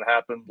special, and it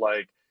happened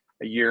like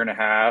a year and a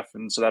half.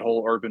 And so that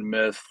whole urban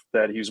myth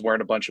that he was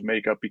wearing a bunch of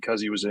makeup because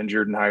he was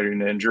injured and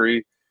hiding an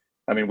injury,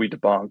 I mean, we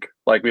debunk.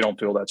 Like, we don't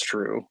feel that's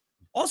true.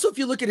 Also, if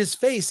you look at his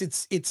face,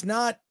 it's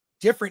not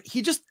different.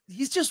 He's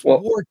just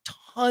wore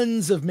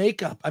tons of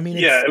makeup. I mean,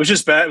 it was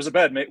just bad. It was a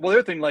bad make. Well, the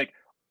other thing, like,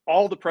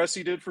 all the press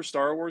he did for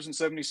Star Wars in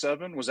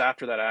 '77 was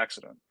after that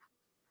accident,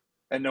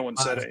 and no one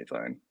said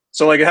anything.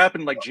 So like, it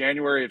happened like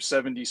January of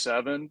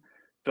 '77.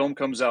 Film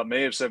comes out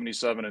May of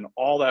 '77, and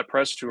all that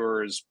press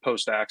tour is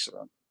post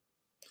accident.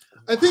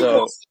 I think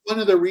one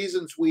of the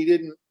reasons we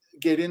didn't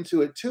get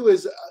into it too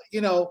is,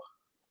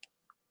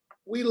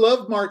 we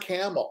love Mark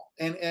Hamill,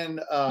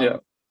 and I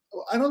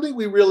don't think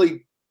we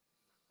really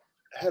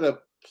had a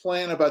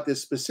plan about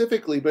this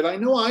specifically, but I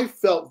know I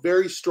felt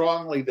very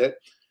strongly that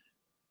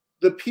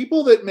the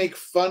people that make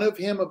fun of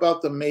him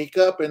about the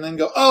makeup and then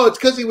go, oh, it's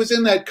because he was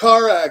in that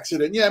car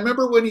accident. Yeah, I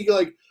remember when he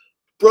like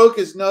broke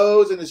his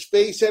nose and his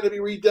face had to be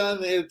redone,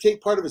 and they had to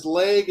take part of his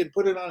leg and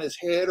put it on his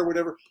head or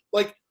whatever.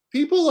 Like,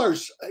 people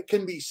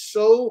can be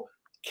so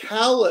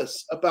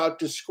callous about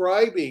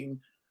describing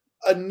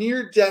a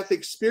near-death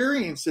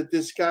experience that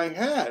this guy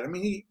had. I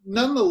mean, he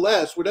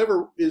nonetheless,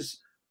 whatever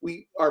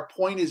our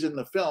point is in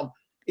the film,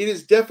 it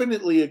is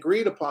definitely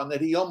agreed upon that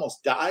he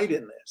almost died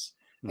in this.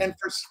 Mm-hmm. And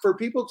for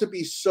people to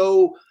be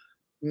so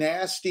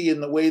nasty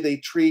in the way they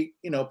treat,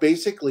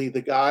 basically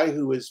the guy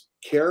who has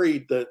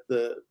carried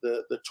the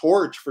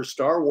torch for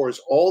Star Wars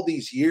all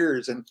these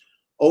years and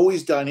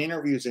always done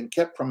interviews and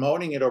kept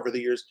promoting it over the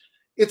years,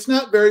 it's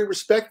not very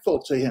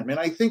respectful to him. And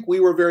I think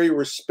we were very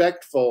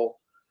respectful,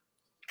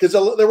 because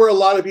there were a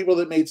lot of people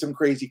that made some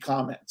crazy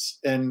comments,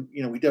 and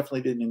we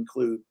definitely didn't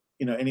include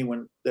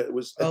anyone that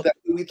was that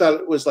we thought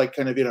it was like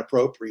kind of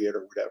inappropriate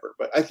or whatever.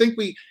 But I think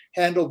we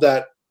handled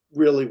that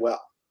really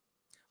well.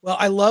 Well,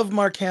 I love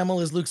Mark Hamill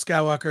as Luke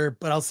Skywalker,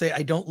 but I'll say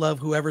I don't love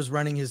whoever's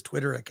running his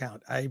Twitter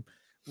account. I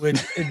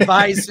would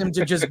advise him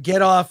to just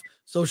get off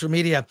social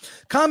media.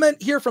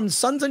 Comment here from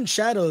Suns and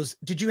Shadows.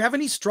 Did you have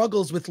any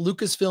struggles with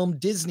Lucasfilm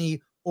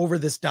Disney over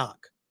this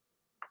doc?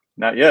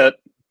 Not yet.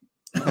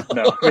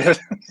 No.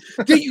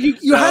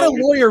 you had a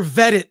lawyer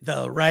vet it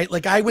though, right?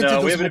 Like, I went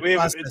through this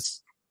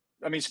process.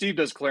 I mean, Steve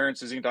does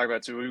clearances. He can talk about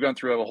it too. We've gone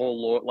through a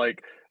whole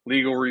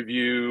legal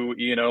review,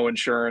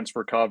 insurance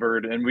were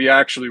covered, and we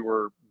actually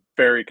were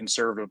very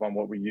conservative on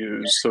what we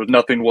use. So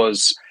nothing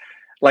was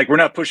like, we're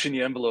not pushing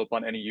the envelope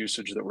on any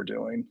usage that we're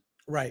doing.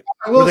 Right.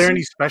 Were there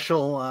any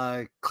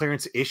special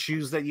clearance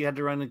issues that you had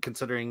to run,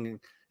 considering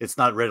it's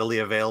not readily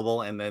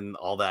available, and then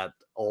all that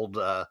old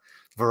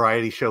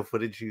variety show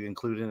footage you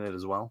include in it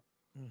as well?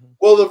 Mm-hmm.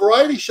 Well, the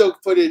variety show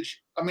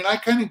footage, I mean, I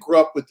kind of grew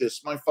up with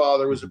this. My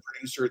father was a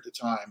producer at the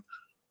time.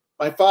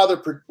 My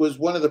father was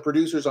one of the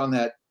producers on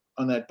that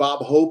Bob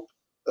Hope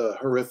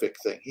horrific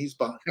thing.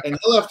 And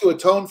he'll have to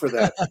atone for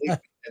that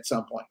at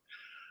some point.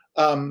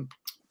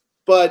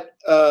 But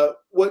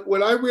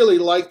what I really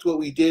liked what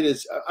we did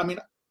is, I mean,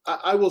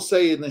 I will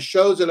say in the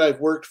shows that I've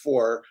worked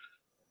for,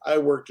 I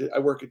work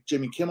at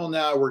Jimmy Kimmel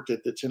now. I worked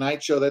at the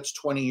Tonight Show. That's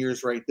 20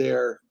 years right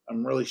there.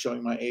 I'm really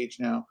showing my age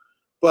now.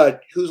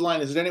 But whose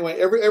line is it anyway?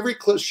 Every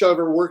show I've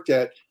ever worked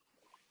at,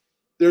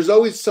 there's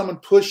always someone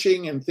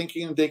pushing and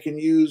thinking that they can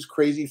use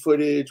crazy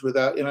footage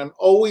without, and I'm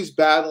always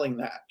battling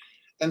that.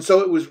 And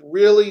so it was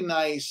really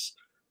nice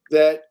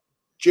that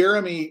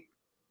Jeremy,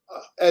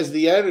 as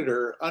the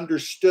editor,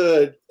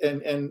 understood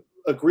and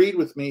agreed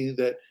with me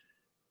that,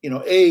 you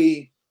know,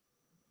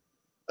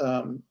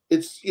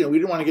 it's, you know, we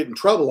didn't want to get in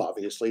trouble,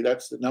 obviously.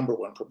 That's the number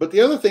one. But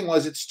the other thing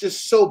was, it's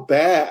just so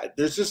bad.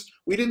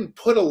 We didn't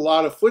put a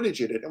lot of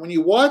footage in it. And when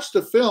you watch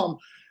the film,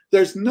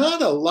 there's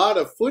not a lot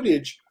of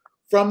footage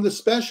from the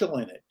special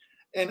in it.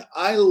 And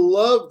I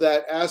love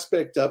that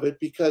aspect of it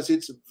because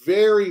it's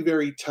very,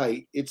 very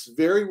tight. It's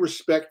very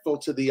respectful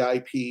to the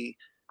IP.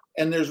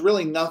 And there's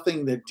really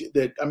nothing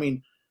that I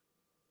mean,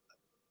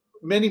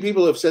 many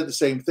people have said the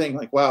same thing,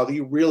 like, wow,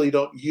 you really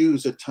don't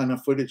use a ton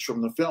of footage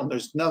from the film.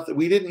 There's nothing,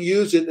 we didn't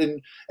use it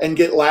and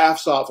get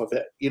laughs off of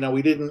it. You know,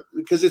 we didn't,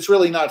 because it's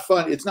really not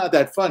fun. It's not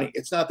that funny.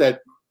 It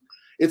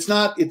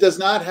does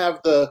not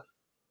have the,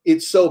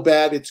 it's so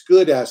bad, it's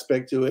good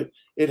aspect to it.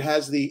 It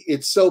has the,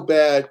 it's so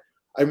bad,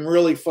 I'm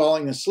really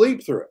falling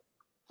asleep through it.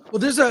 Well,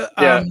 there's a,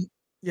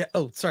 yeah.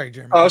 Oh, sorry,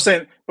 Jeremy. I was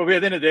saying, but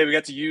at the end of the day, we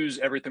got to use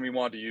everything we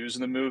wanted to use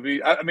in the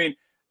movie. I mean,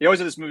 you always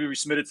had this movie we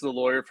submitted to the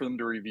lawyer for them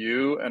to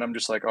review, and I'm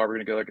just like, oh, we're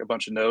gonna get like a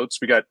bunch of notes.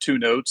 We got 2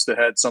 notes that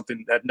had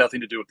nothing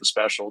to do with the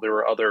special. There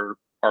were other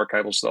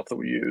archival stuff that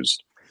we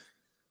used.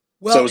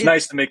 Well, so it was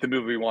nice to make the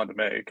movie we wanted to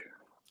make.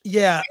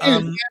 Yeah.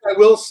 And I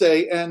will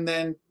say, and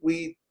then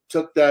we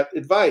took that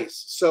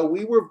advice. So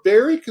we were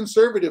very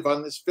conservative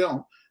on this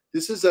film.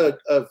 This is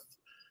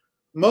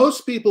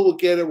most people will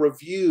get a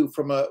review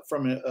from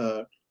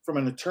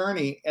an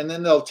attorney, and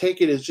then they'll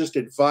take it as just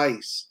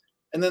advice,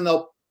 and then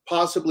they'll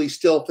possibly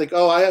still think,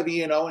 oh, I have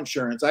E&O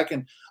insurance, I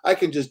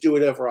can just do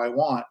whatever I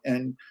want.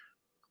 And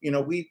you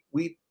know, we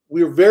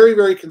were very,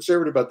 very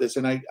conservative about this,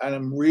 and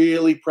I'm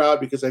really proud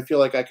because I feel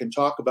like I can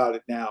talk about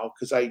it now,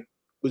 because I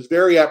was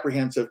very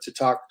apprehensive to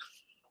talk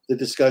the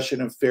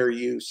discussion of fair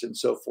use and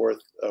so forth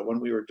when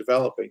we were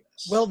developing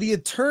this. Well, the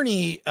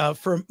attorney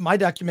for my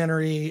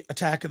documentary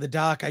Attack of the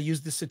Doc, I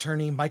used this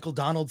attorney, Michael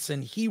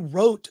Donaldson. He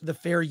wrote the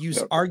fair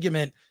use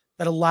argument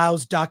that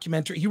allows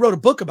documentary. He wrote a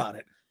book about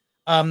it.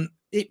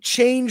 It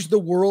changed the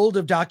world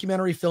of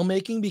documentary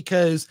filmmaking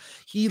because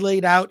he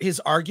laid out his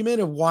argument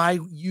of why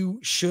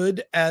you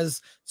should,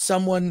 as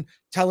someone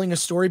telling a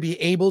story, be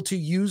able to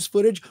use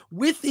footage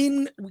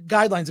within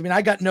guidelines. I mean,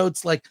 I got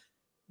notes like,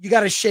 you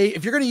got to shave,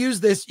 if you're going to use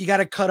this, you got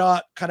to cut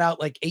out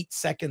like 8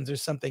 seconds or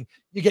something.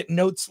 You get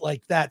notes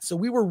like that. So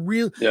we were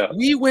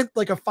we went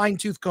like a fine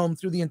tooth comb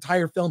through the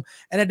entire film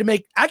and had to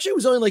make, actually it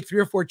was only like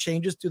 3 or 4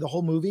 changes through the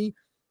whole movie.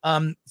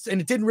 And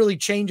it didn't really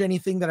change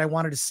anything that I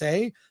wanted to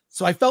say.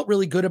 So I felt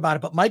really good about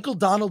it. But Michael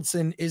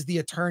Donaldson is the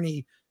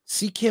attorney.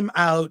 Seek him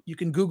out. You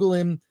can Google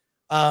him.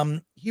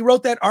 He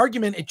wrote that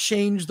argument. It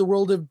changed the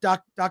world of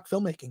doc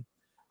filmmaking.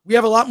 We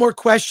have a lot more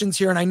questions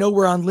here, and I know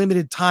we're on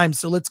limited time,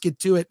 so let's get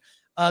to it.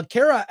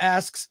 Kara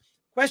asks,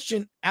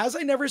 question, as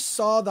I never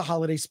saw the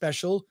holiday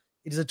special,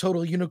 it is a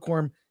total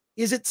unicorn.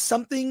 Is it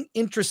something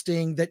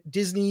interesting that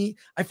Disney,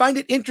 I find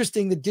it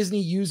interesting that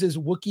Disney uses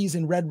Wookiees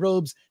in red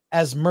robes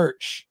as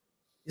merch.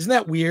 Isn't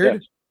that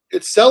weird? Yeah.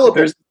 It's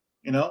sellable,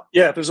 you know?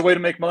 Yeah, if there's a way to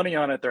make money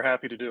on it, they're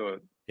happy to do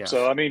it. Yeah.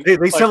 So, I mean, they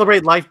like,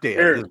 celebrate Life Day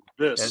at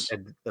the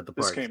park.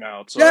 This came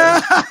out. So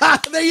yeah,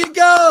 there you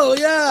go.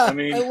 Yeah, I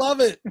mean, I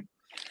love it.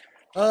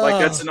 Like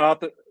that's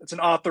an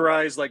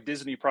authorized like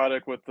Disney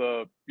product with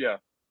the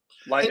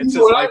it says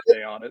Life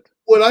Day on it.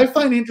 What I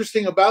find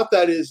interesting about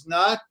that is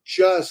not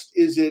just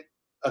is it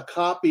a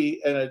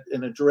copy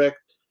and a direct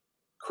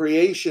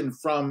creation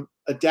from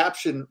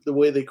adaptation, the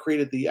way they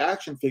created the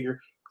action figure.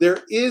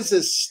 There is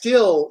a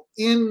still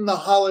in the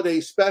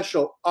holiday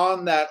special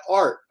on that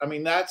art. I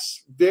mean,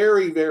 that's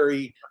very,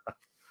 very,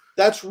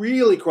 that's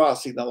really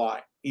crossing the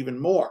line even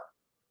more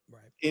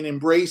in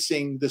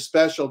embracing the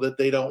special that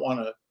they don't want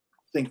to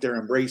think they're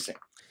embracing.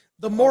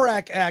 The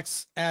Morak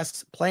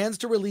asks plans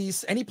to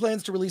release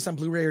on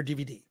Blu-ray or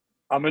DVD?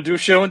 I'm gonna do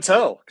show and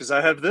tell because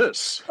I have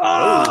this.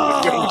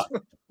 Oh!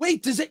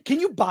 Wait, can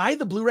you buy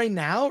the Blu-ray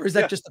now, or is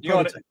that just the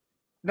prototype?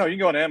 No, you can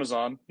go on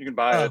Amazon. You can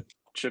buy it.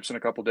 Ships in a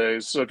couple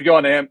days. So if you go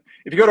on if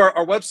you go to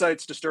our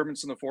website's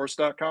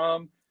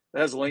DisturbanceInTheForce.com, it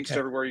has links to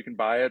everywhere you can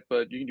buy it,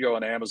 but you can go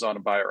on Amazon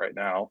and buy it right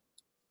now.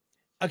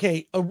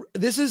 Okay,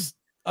 this is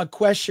a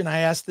question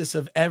I asked this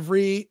of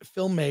every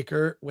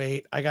filmmaker.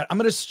 Wait, I'm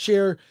going to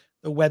share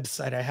the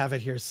website. I have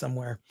it here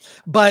somewhere.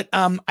 But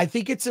I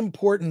think it's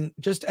important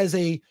just as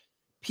a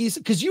piece,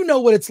 because you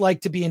know what it's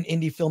like to be an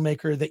indie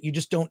filmmaker, that you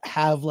just don't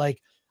have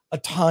like a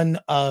ton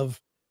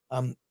of,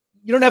 you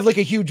don't have like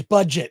a huge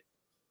budget,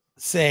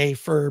 say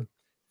for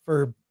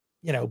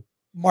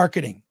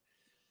marketing.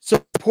 So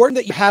important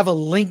that you have a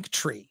link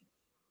tree.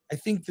 I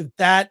think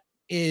that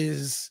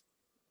is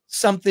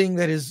something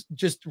that is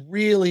just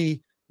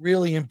really,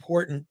 really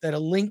important that a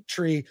link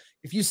tree,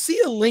 if you see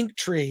a link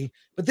tree,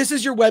 but this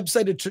is your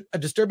website, a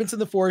Disturbance in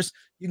the Force,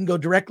 you can go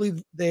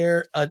directly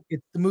there.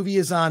 The movie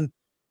is on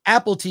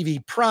Apple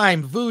TV,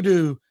 Prime,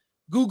 Vudu,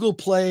 Google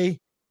Play,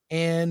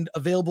 and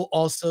available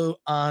also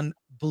on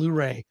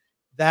Blu-ray.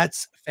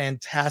 That's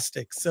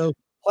fantastic. So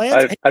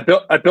plans. I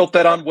built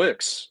that on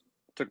Wix.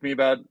 It took me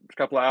about a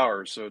couple of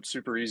hours, so it's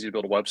super easy to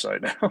build a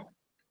website now.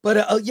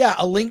 But yeah,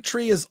 a link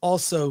tree is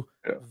also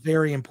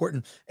very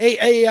important.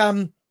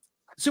 A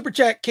super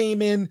chat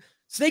came in.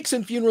 Snakes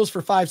and Funerals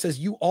for 5 says,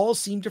 you all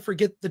seem to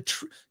forget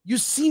you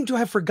seem to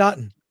have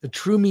forgotten the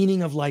true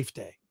meaning of Life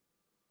Day.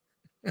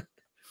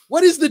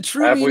 What is the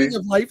true meaning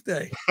of Life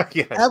Day?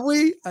 Yeah. Have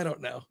we? I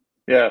don't know.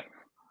 Yeah.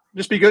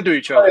 Just be good to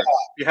each other.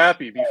 Be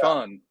happy, be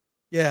fun.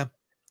 Yeah.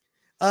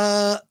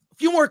 A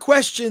few more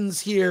questions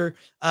here.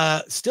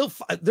 Still,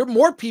 there are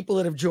more people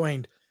that have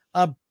joined.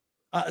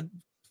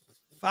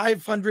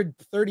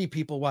 530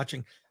 people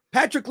watching.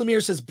 Patrick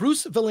Lemire says,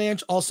 Bruce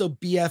Vilanch, also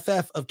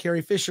BFF of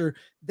Carrie Fisher.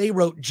 They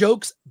wrote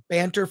jokes,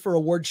 banter for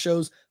award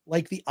shows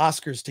like the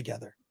Oscars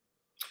together.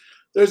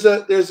 There's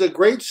a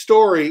great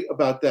story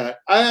about that.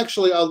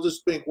 I'll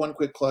just make one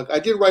quick plug. I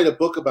did write a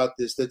book about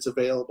this that's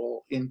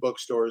available in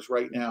bookstores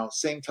right now,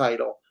 same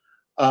title.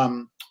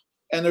 And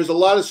there's a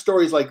lot of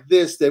stories like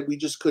this that we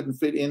just couldn't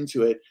fit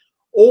into it.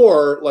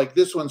 Or like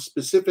this one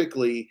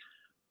specifically,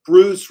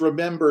 Bruce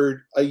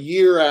remembered a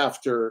year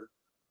after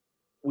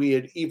we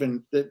had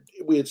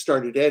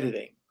started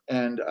editing,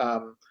 and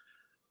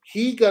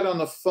he got on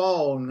the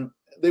phone.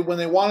 When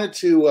they wanted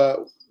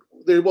to,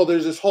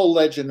 there's this whole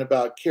legend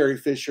about Carrie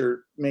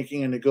Fisher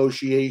making a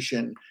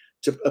negotiation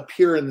to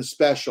appear in the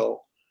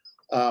special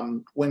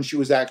when she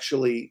was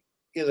actually,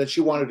 that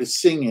she wanted to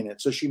sing in it,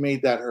 so she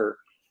made that her.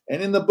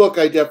 And in the book,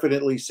 I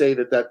definitely say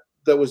that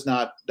was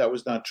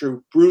not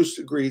true. Bruce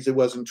agrees it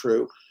wasn't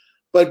true,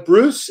 but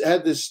Bruce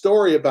had this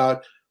story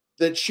about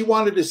that she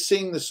wanted to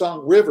sing the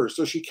song River.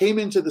 So she came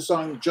into the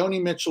song,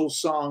 Joni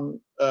Mitchell's song,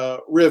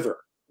 River,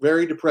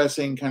 very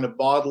depressing, kind of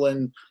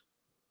maudlin,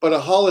 but a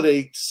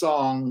holiday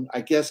song,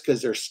 I guess,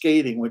 because they're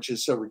skating, which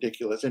is so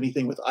ridiculous.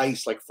 Anything with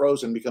ice like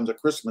Frozen becomes a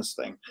Christmas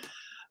thing.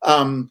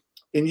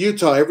 In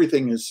Utah,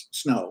 everything is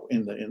snow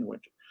in the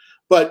winter.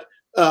 But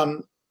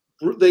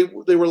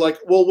they were like,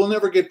 well, we'll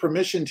never get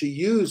permission to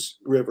use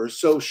River.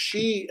 So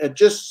she had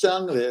just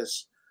sung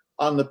this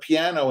on the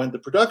piano in the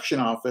production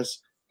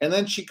office. And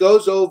then she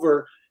goes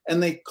over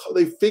and they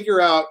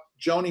figure out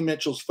Joni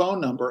Mitchell's phone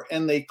number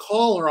and they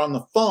call her on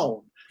the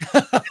phone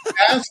and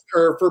ask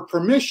her for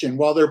permission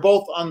while they're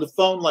both on the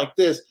phone like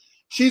this.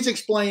 She's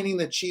explaining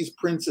that she's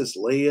Princess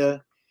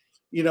Leia,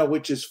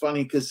 which is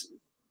funny because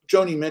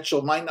Joni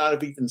Mitchell might not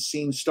have even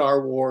seen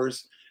Star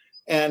Wars.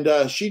 And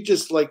she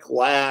just like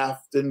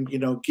laughed and,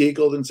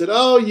 giggled and said,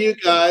 oh, you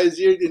guys,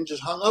 and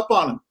just hung up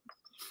on him.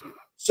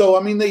 So,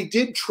 I mean, they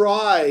did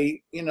try,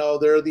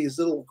 there are these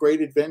little great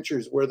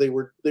adventures where they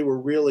were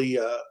really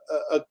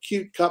a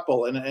cute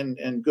couple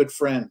and good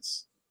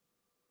friends.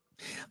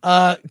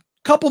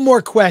 Couple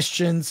more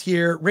questions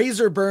here.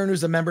 Razor Burn,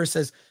 who's a member,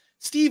 says,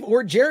 Steve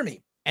or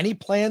Jeremy, any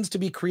plans to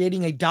be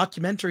creating a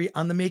documentary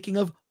on the making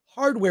of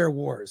Hardware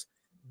Wars?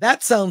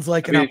 That sounds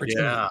like an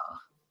opportunity. Yeah.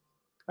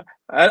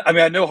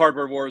 I know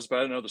Hardware Wars, but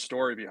I don't know the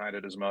story behind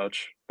it as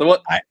much.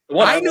 I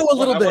know a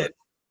little bit.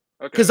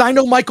 Because I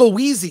know Michael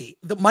Weezy.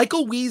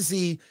 Michael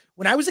Weezy,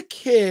 when I was a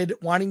kid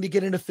wanting to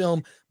get into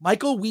film,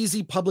 Michael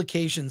Weezy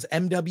Publications,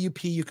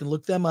 MWP, you can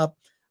look them up,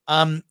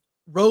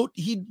 wrote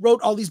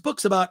all these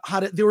books about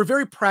they were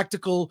very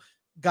practical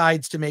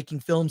guides to making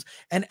films.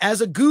 And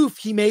as a goof,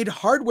 he made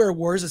Hardware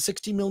Wars, a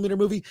 16mm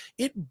movie.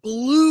 It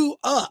blew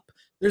up.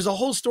 There's a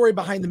whole story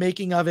behind the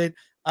making of it.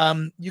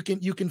 You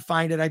can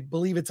find it. I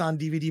believe it's on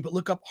DVD, but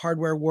look up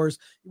Hardware Wars.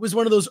 It was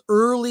one of those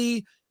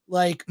early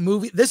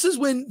movie. This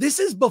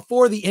is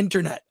before the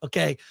internet.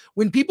 Okay.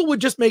 When people would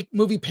just make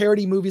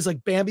parody movies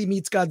like Bambi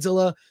Meets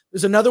Godzilla.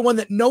 There's another one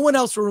that no one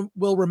else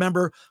will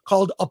remember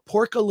called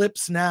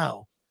Apocalypse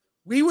Now.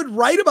 We would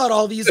write about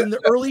all these in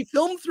the early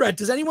film thread.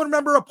 Does anyone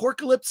remember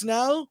Apocalypse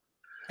Now?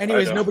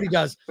 Anyways, nobody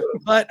does,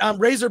 but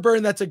Razor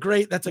Burn, that's a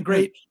great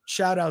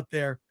shout out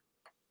there.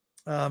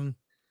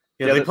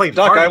 They played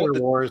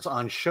Hardware Wars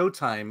on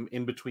Showtime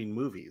in between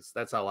movies.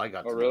 That's how I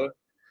got to really?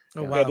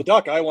 Oh, wow. Yeah, the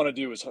doc I want to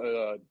do is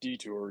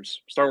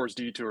Detours, Star Wars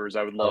Detours.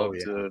 I would love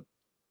to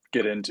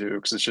get into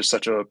because it's just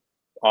such a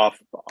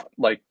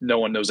no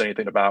one knows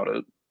anything about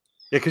it.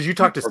 Yeah, because you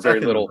talked to very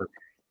little.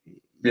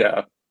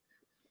 Yeah,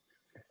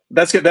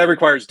 that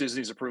requires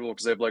Disney's approval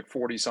because they have like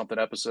 40-something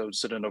episodes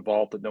sitting in a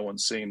vault that no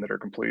one's seen that are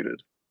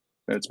completed.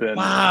 And it's been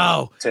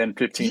 10,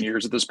 15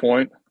 years at this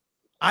point.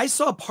 I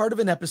saw part of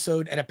an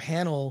episode at a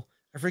panel.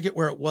 I forget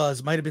where it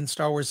was. Might have been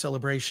Star Wars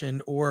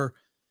Celebration or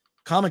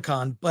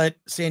Comic-Con, but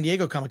San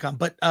Diego Comic-Con.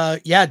 But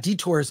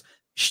Detours,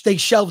 they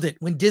shelved it.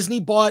 When Disney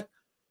bought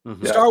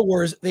Star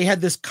Wars, they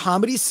had this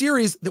comedy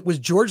series that was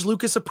George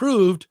Lucas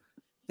approved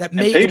that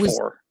paid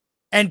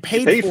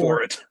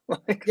for it.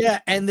 Yeah,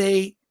 and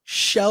they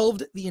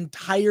shelved the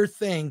entire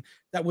thing.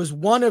 That was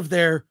one of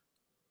their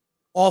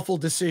awful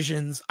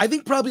decisions. I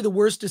think probably the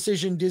worst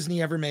decision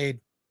Disney ever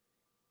made.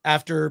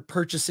 after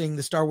purchasing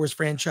the Star Wars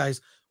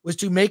franchise was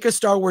to make a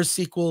Star Wars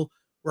sequel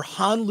where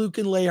Han, Luke,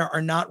 and Leia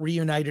are not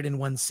reunited in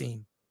one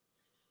scene.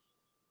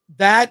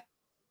 That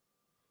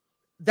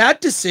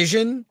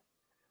decision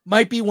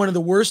might be one of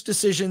the worst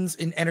decisions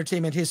in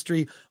entertainment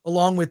history,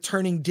 along with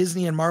turning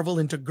Disney and Marvel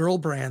into girl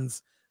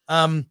brands,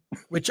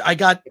 which I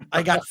got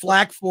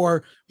flack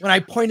for when I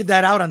pointed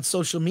that out on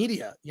social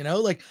media. You know,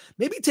 like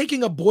maybe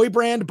taking a boy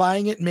brand,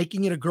 buying it, and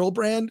making it a girl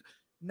brand.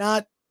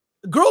 Not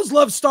girls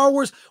love Star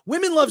Wars,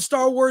 women love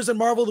Star Wars and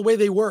Marvel the way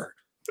they were.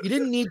 You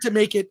didn't need to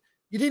make it.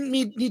 You didn't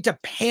need to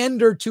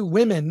pander to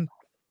women.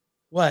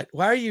 What?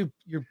 Why are you?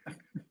 You're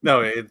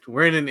no.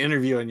 We're in an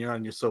interview and you're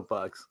on your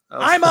soapbox.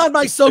 I'm on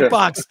my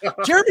soapbox. Yeah.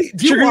 Jeremy,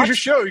 do you watch your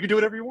show? You can do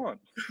whatever you want.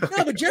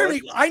 No, but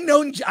Jeremy, I've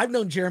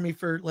known Jeremy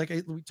for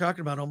we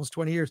talking about almost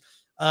 20 years.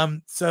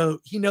 So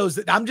he knows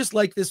that I'm just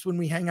like this when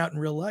we hang out in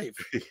real life.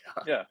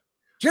 Yeah.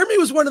 Jeremy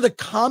was one of the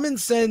common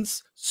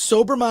sense,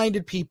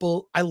 sober-minded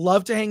people. I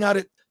love to hang out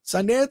at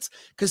Sundance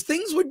because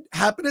things would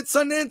happen at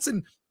Sundance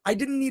and I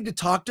didn't need to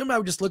talk to him. I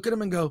would just look at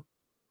him and go,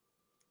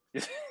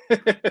 you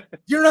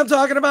know what I'm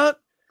talking about?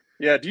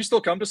 Yeah. Do you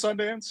still come to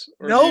Sundance?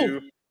 Or no.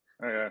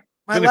 Oh, yeah.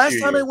 My last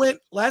time I went,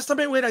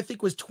 I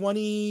think was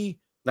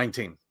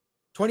 2019.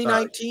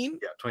 2019?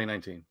 Yeah,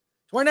 2019.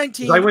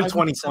 2019. I went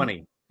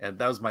 2020, and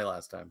that was my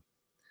last time.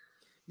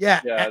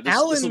 Yeah.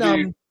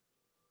 Alan,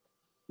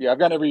 yeah, I've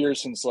gone every year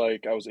since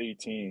like I was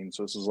 18.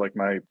 So this is like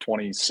my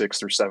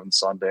 26th or 7th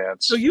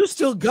Sundance. So you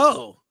still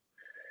go?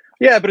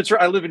 Yeah, but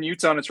I live in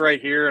Utah and it's right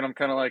here. And I'm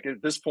kind of like,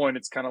 at this point,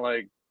 it's kind of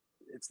like,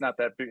 it's not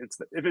that big.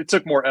 If it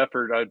took more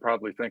effort, I'd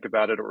probably think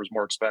about it or it was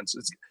more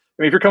expensive.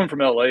 I mean, if you're coming from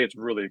LA, it's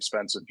really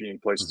expensive being a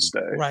place to stay.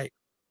 Right.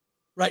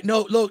 Right.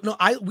 No,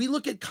 we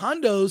look at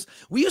condos.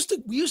 We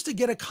used to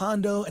get a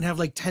condo and have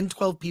like 10,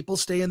 12 people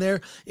stay in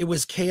there. It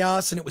was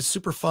chaos and it was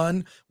super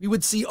fun. We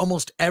would see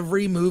almost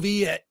every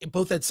movie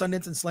both at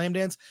Sundance and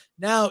Slamdance.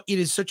 Now it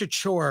is such a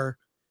chore.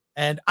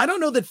 And I don't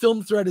know that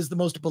Film Thread is the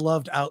most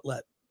beloved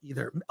outlet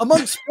either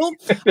amongst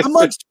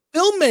filmmakers.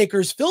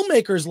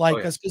 Filmmakers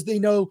like us because they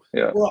know.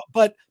 Yeah.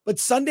 But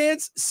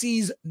Sundance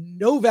sees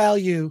no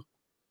value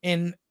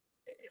in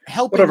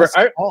helping us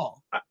at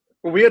all.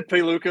 Well, we had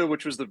Peluca,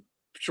 which was the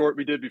short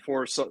we did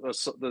before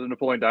the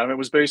Napoleon Dynamite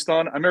was based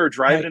on. I remember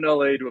driving in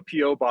LA to a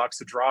PO box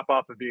to drop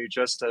off a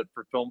VHS tape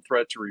for Film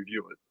Thread to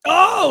review it.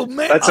 Oh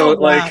man, that's how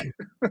wow. I think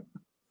it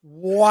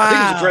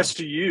was addressed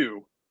to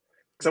you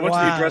because I went to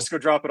the address to go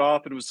drop it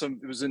off, and it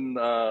was in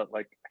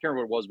like I can't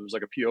remember what it was, but it was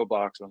like a PO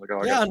box. And I was like,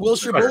 oh yeah, on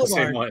Wilshire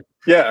Boulevard.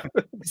 Yeah,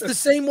 it's the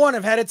same one.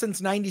 I've had it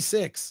since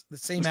 '96. The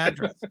same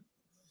address.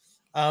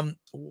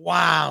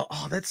 Wow.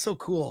 Oh, that's so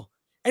cool.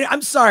 And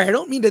I'm sorry, I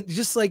don't mean to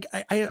just like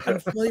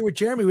I'm familiar with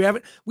Jeremy.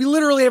 We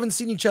literally haven't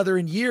seen each other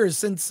in years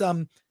since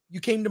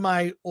you came to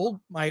my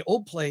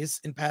old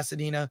place in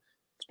Pasadena.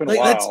 It's been a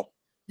while.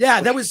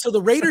 That was so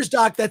the Raiders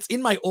doc that's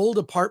in my old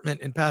apartment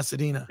in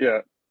Pasadena.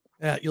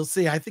 Yeah, you'll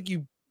see. I think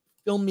you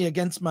filmed me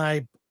against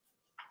my,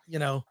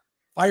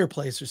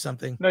 fireplace or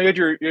something. No, you had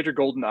your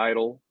golden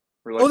idol.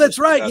 Oh, that's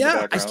right.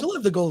 Yeah, I still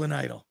have the golden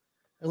idol.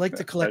 I like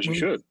to collect. As you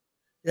should.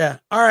 Yeah.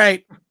 All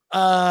right.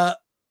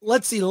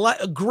 Let's see.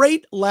 A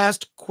great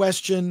last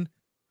question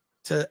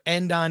to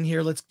end on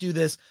here. Let's do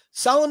this.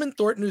 Solomon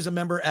Thornton, who's a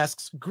member,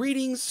 asks,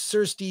 greetings,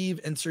 Sir Steve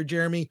and Sir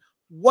Jeremy.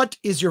 What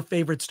is your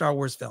favorite Star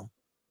Wars film?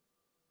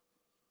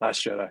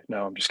 Last Jedi.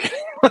 No, I'm just kidding.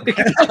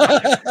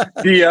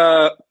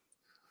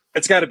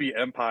 It's got to be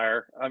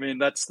Empire. I mean,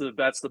 that's the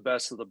best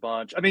of the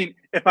bunch. I mean,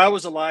 if I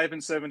was alive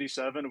in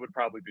 77, it would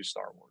probably be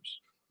Star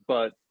Wars.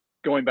 But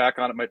going back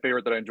on it, my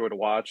favorite that I enjoy to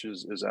watch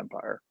is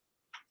Empire.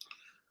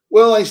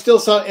 Well, I still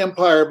saw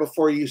Empire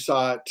before you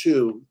saw it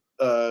too,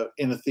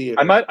 in a theater.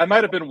 I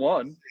might have been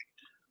one.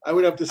 I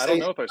would have to say. I don't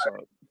know if I saw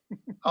it.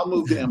 I'll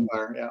move to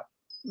Empire. Yeah.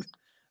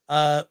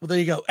 Well, there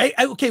you go. Hey,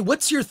 okay,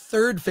 what's your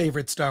third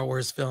favorite Star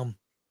Wars film?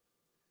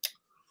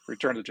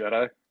 Return of the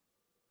Jedi.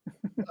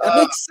 That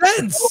makes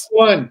sense.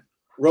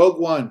 Rogue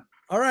One.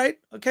 All right.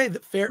 Okay.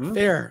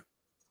 Fair.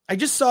 I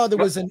just saw there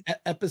was an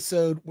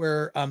episode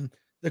where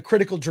the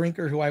Critical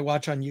Drinker, who I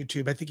watch on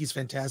YouTube, I think he's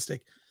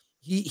fantastic.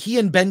 He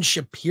and Ben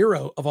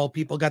Shapiro, of all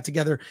people, got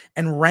together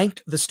and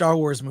ranked the Star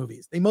Wars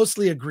movies. They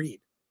mostly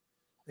agreed.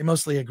 What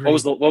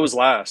was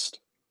last?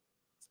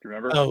 Do you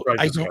remember? Oh,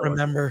 I don't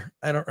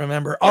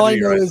remember. All I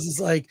know is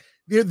like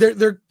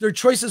their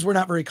choices were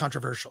not very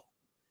controversial.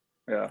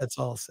 Yeah. That's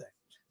all I'll say.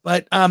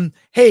 But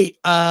hey,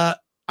 I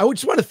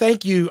just want to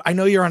thank you. I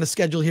know you're on a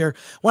schedule here.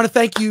 I want to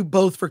thank you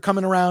both for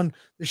coming around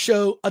the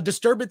show. A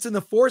Disturbance in the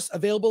Force,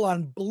 available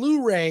on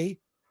Blu-ray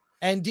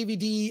and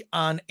DVD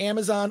on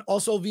Amazon,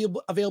 also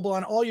available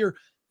on all your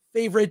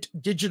favorite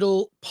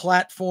digital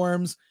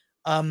platforms.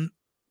 I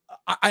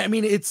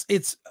mean, it's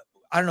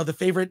I don't know, the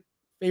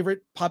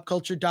favorite pop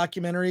culture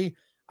documentary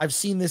I've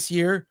seen this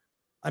year.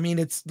 I mean,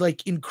 it's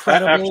like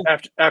incredible.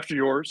 After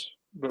yours.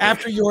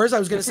 After yours, I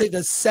was going to say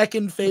the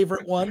second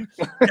favorite one.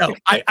 No,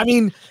 I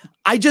mean,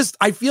 I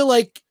feel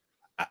like,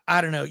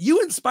 I don't know.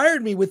 You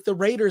inspired me with the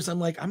Raiders. I'm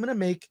like, I'm going to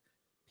make,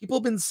 people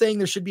have been saying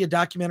there should be a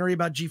documentary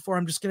about G4.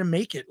 I'm just going to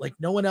make it. Like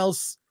no one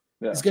else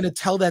is going to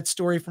tell that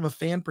story from a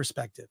fan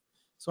perspective.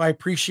 So I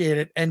appreciate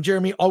it. And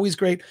Jeremy, always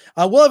great.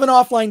 We'll have an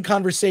offline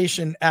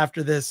conversation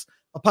after this.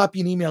 I'll pop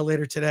you an email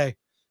later today.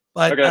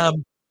 But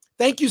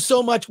thank you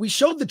so much. We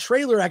showed the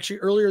trailer actually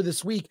earlier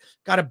this week.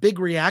 Got a big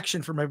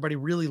reaction from everybody.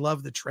 Really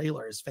loved the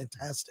trailer. It's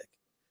fantastic.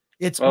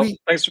 Thanks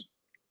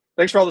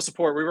for all the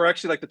support. We were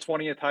actually like the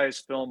 20th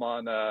highest film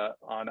on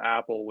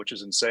Apple, which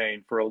is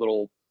insane for a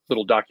little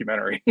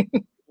documentary.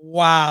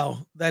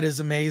 Wow, that is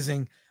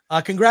amazing.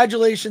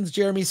 Congratulations,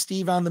 Jeremy,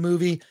 Steve, on the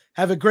movie.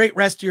 Have a great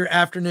rest of your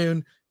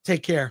afternoon.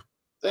 Take care.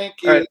 Thank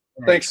you. All right,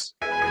 thanks.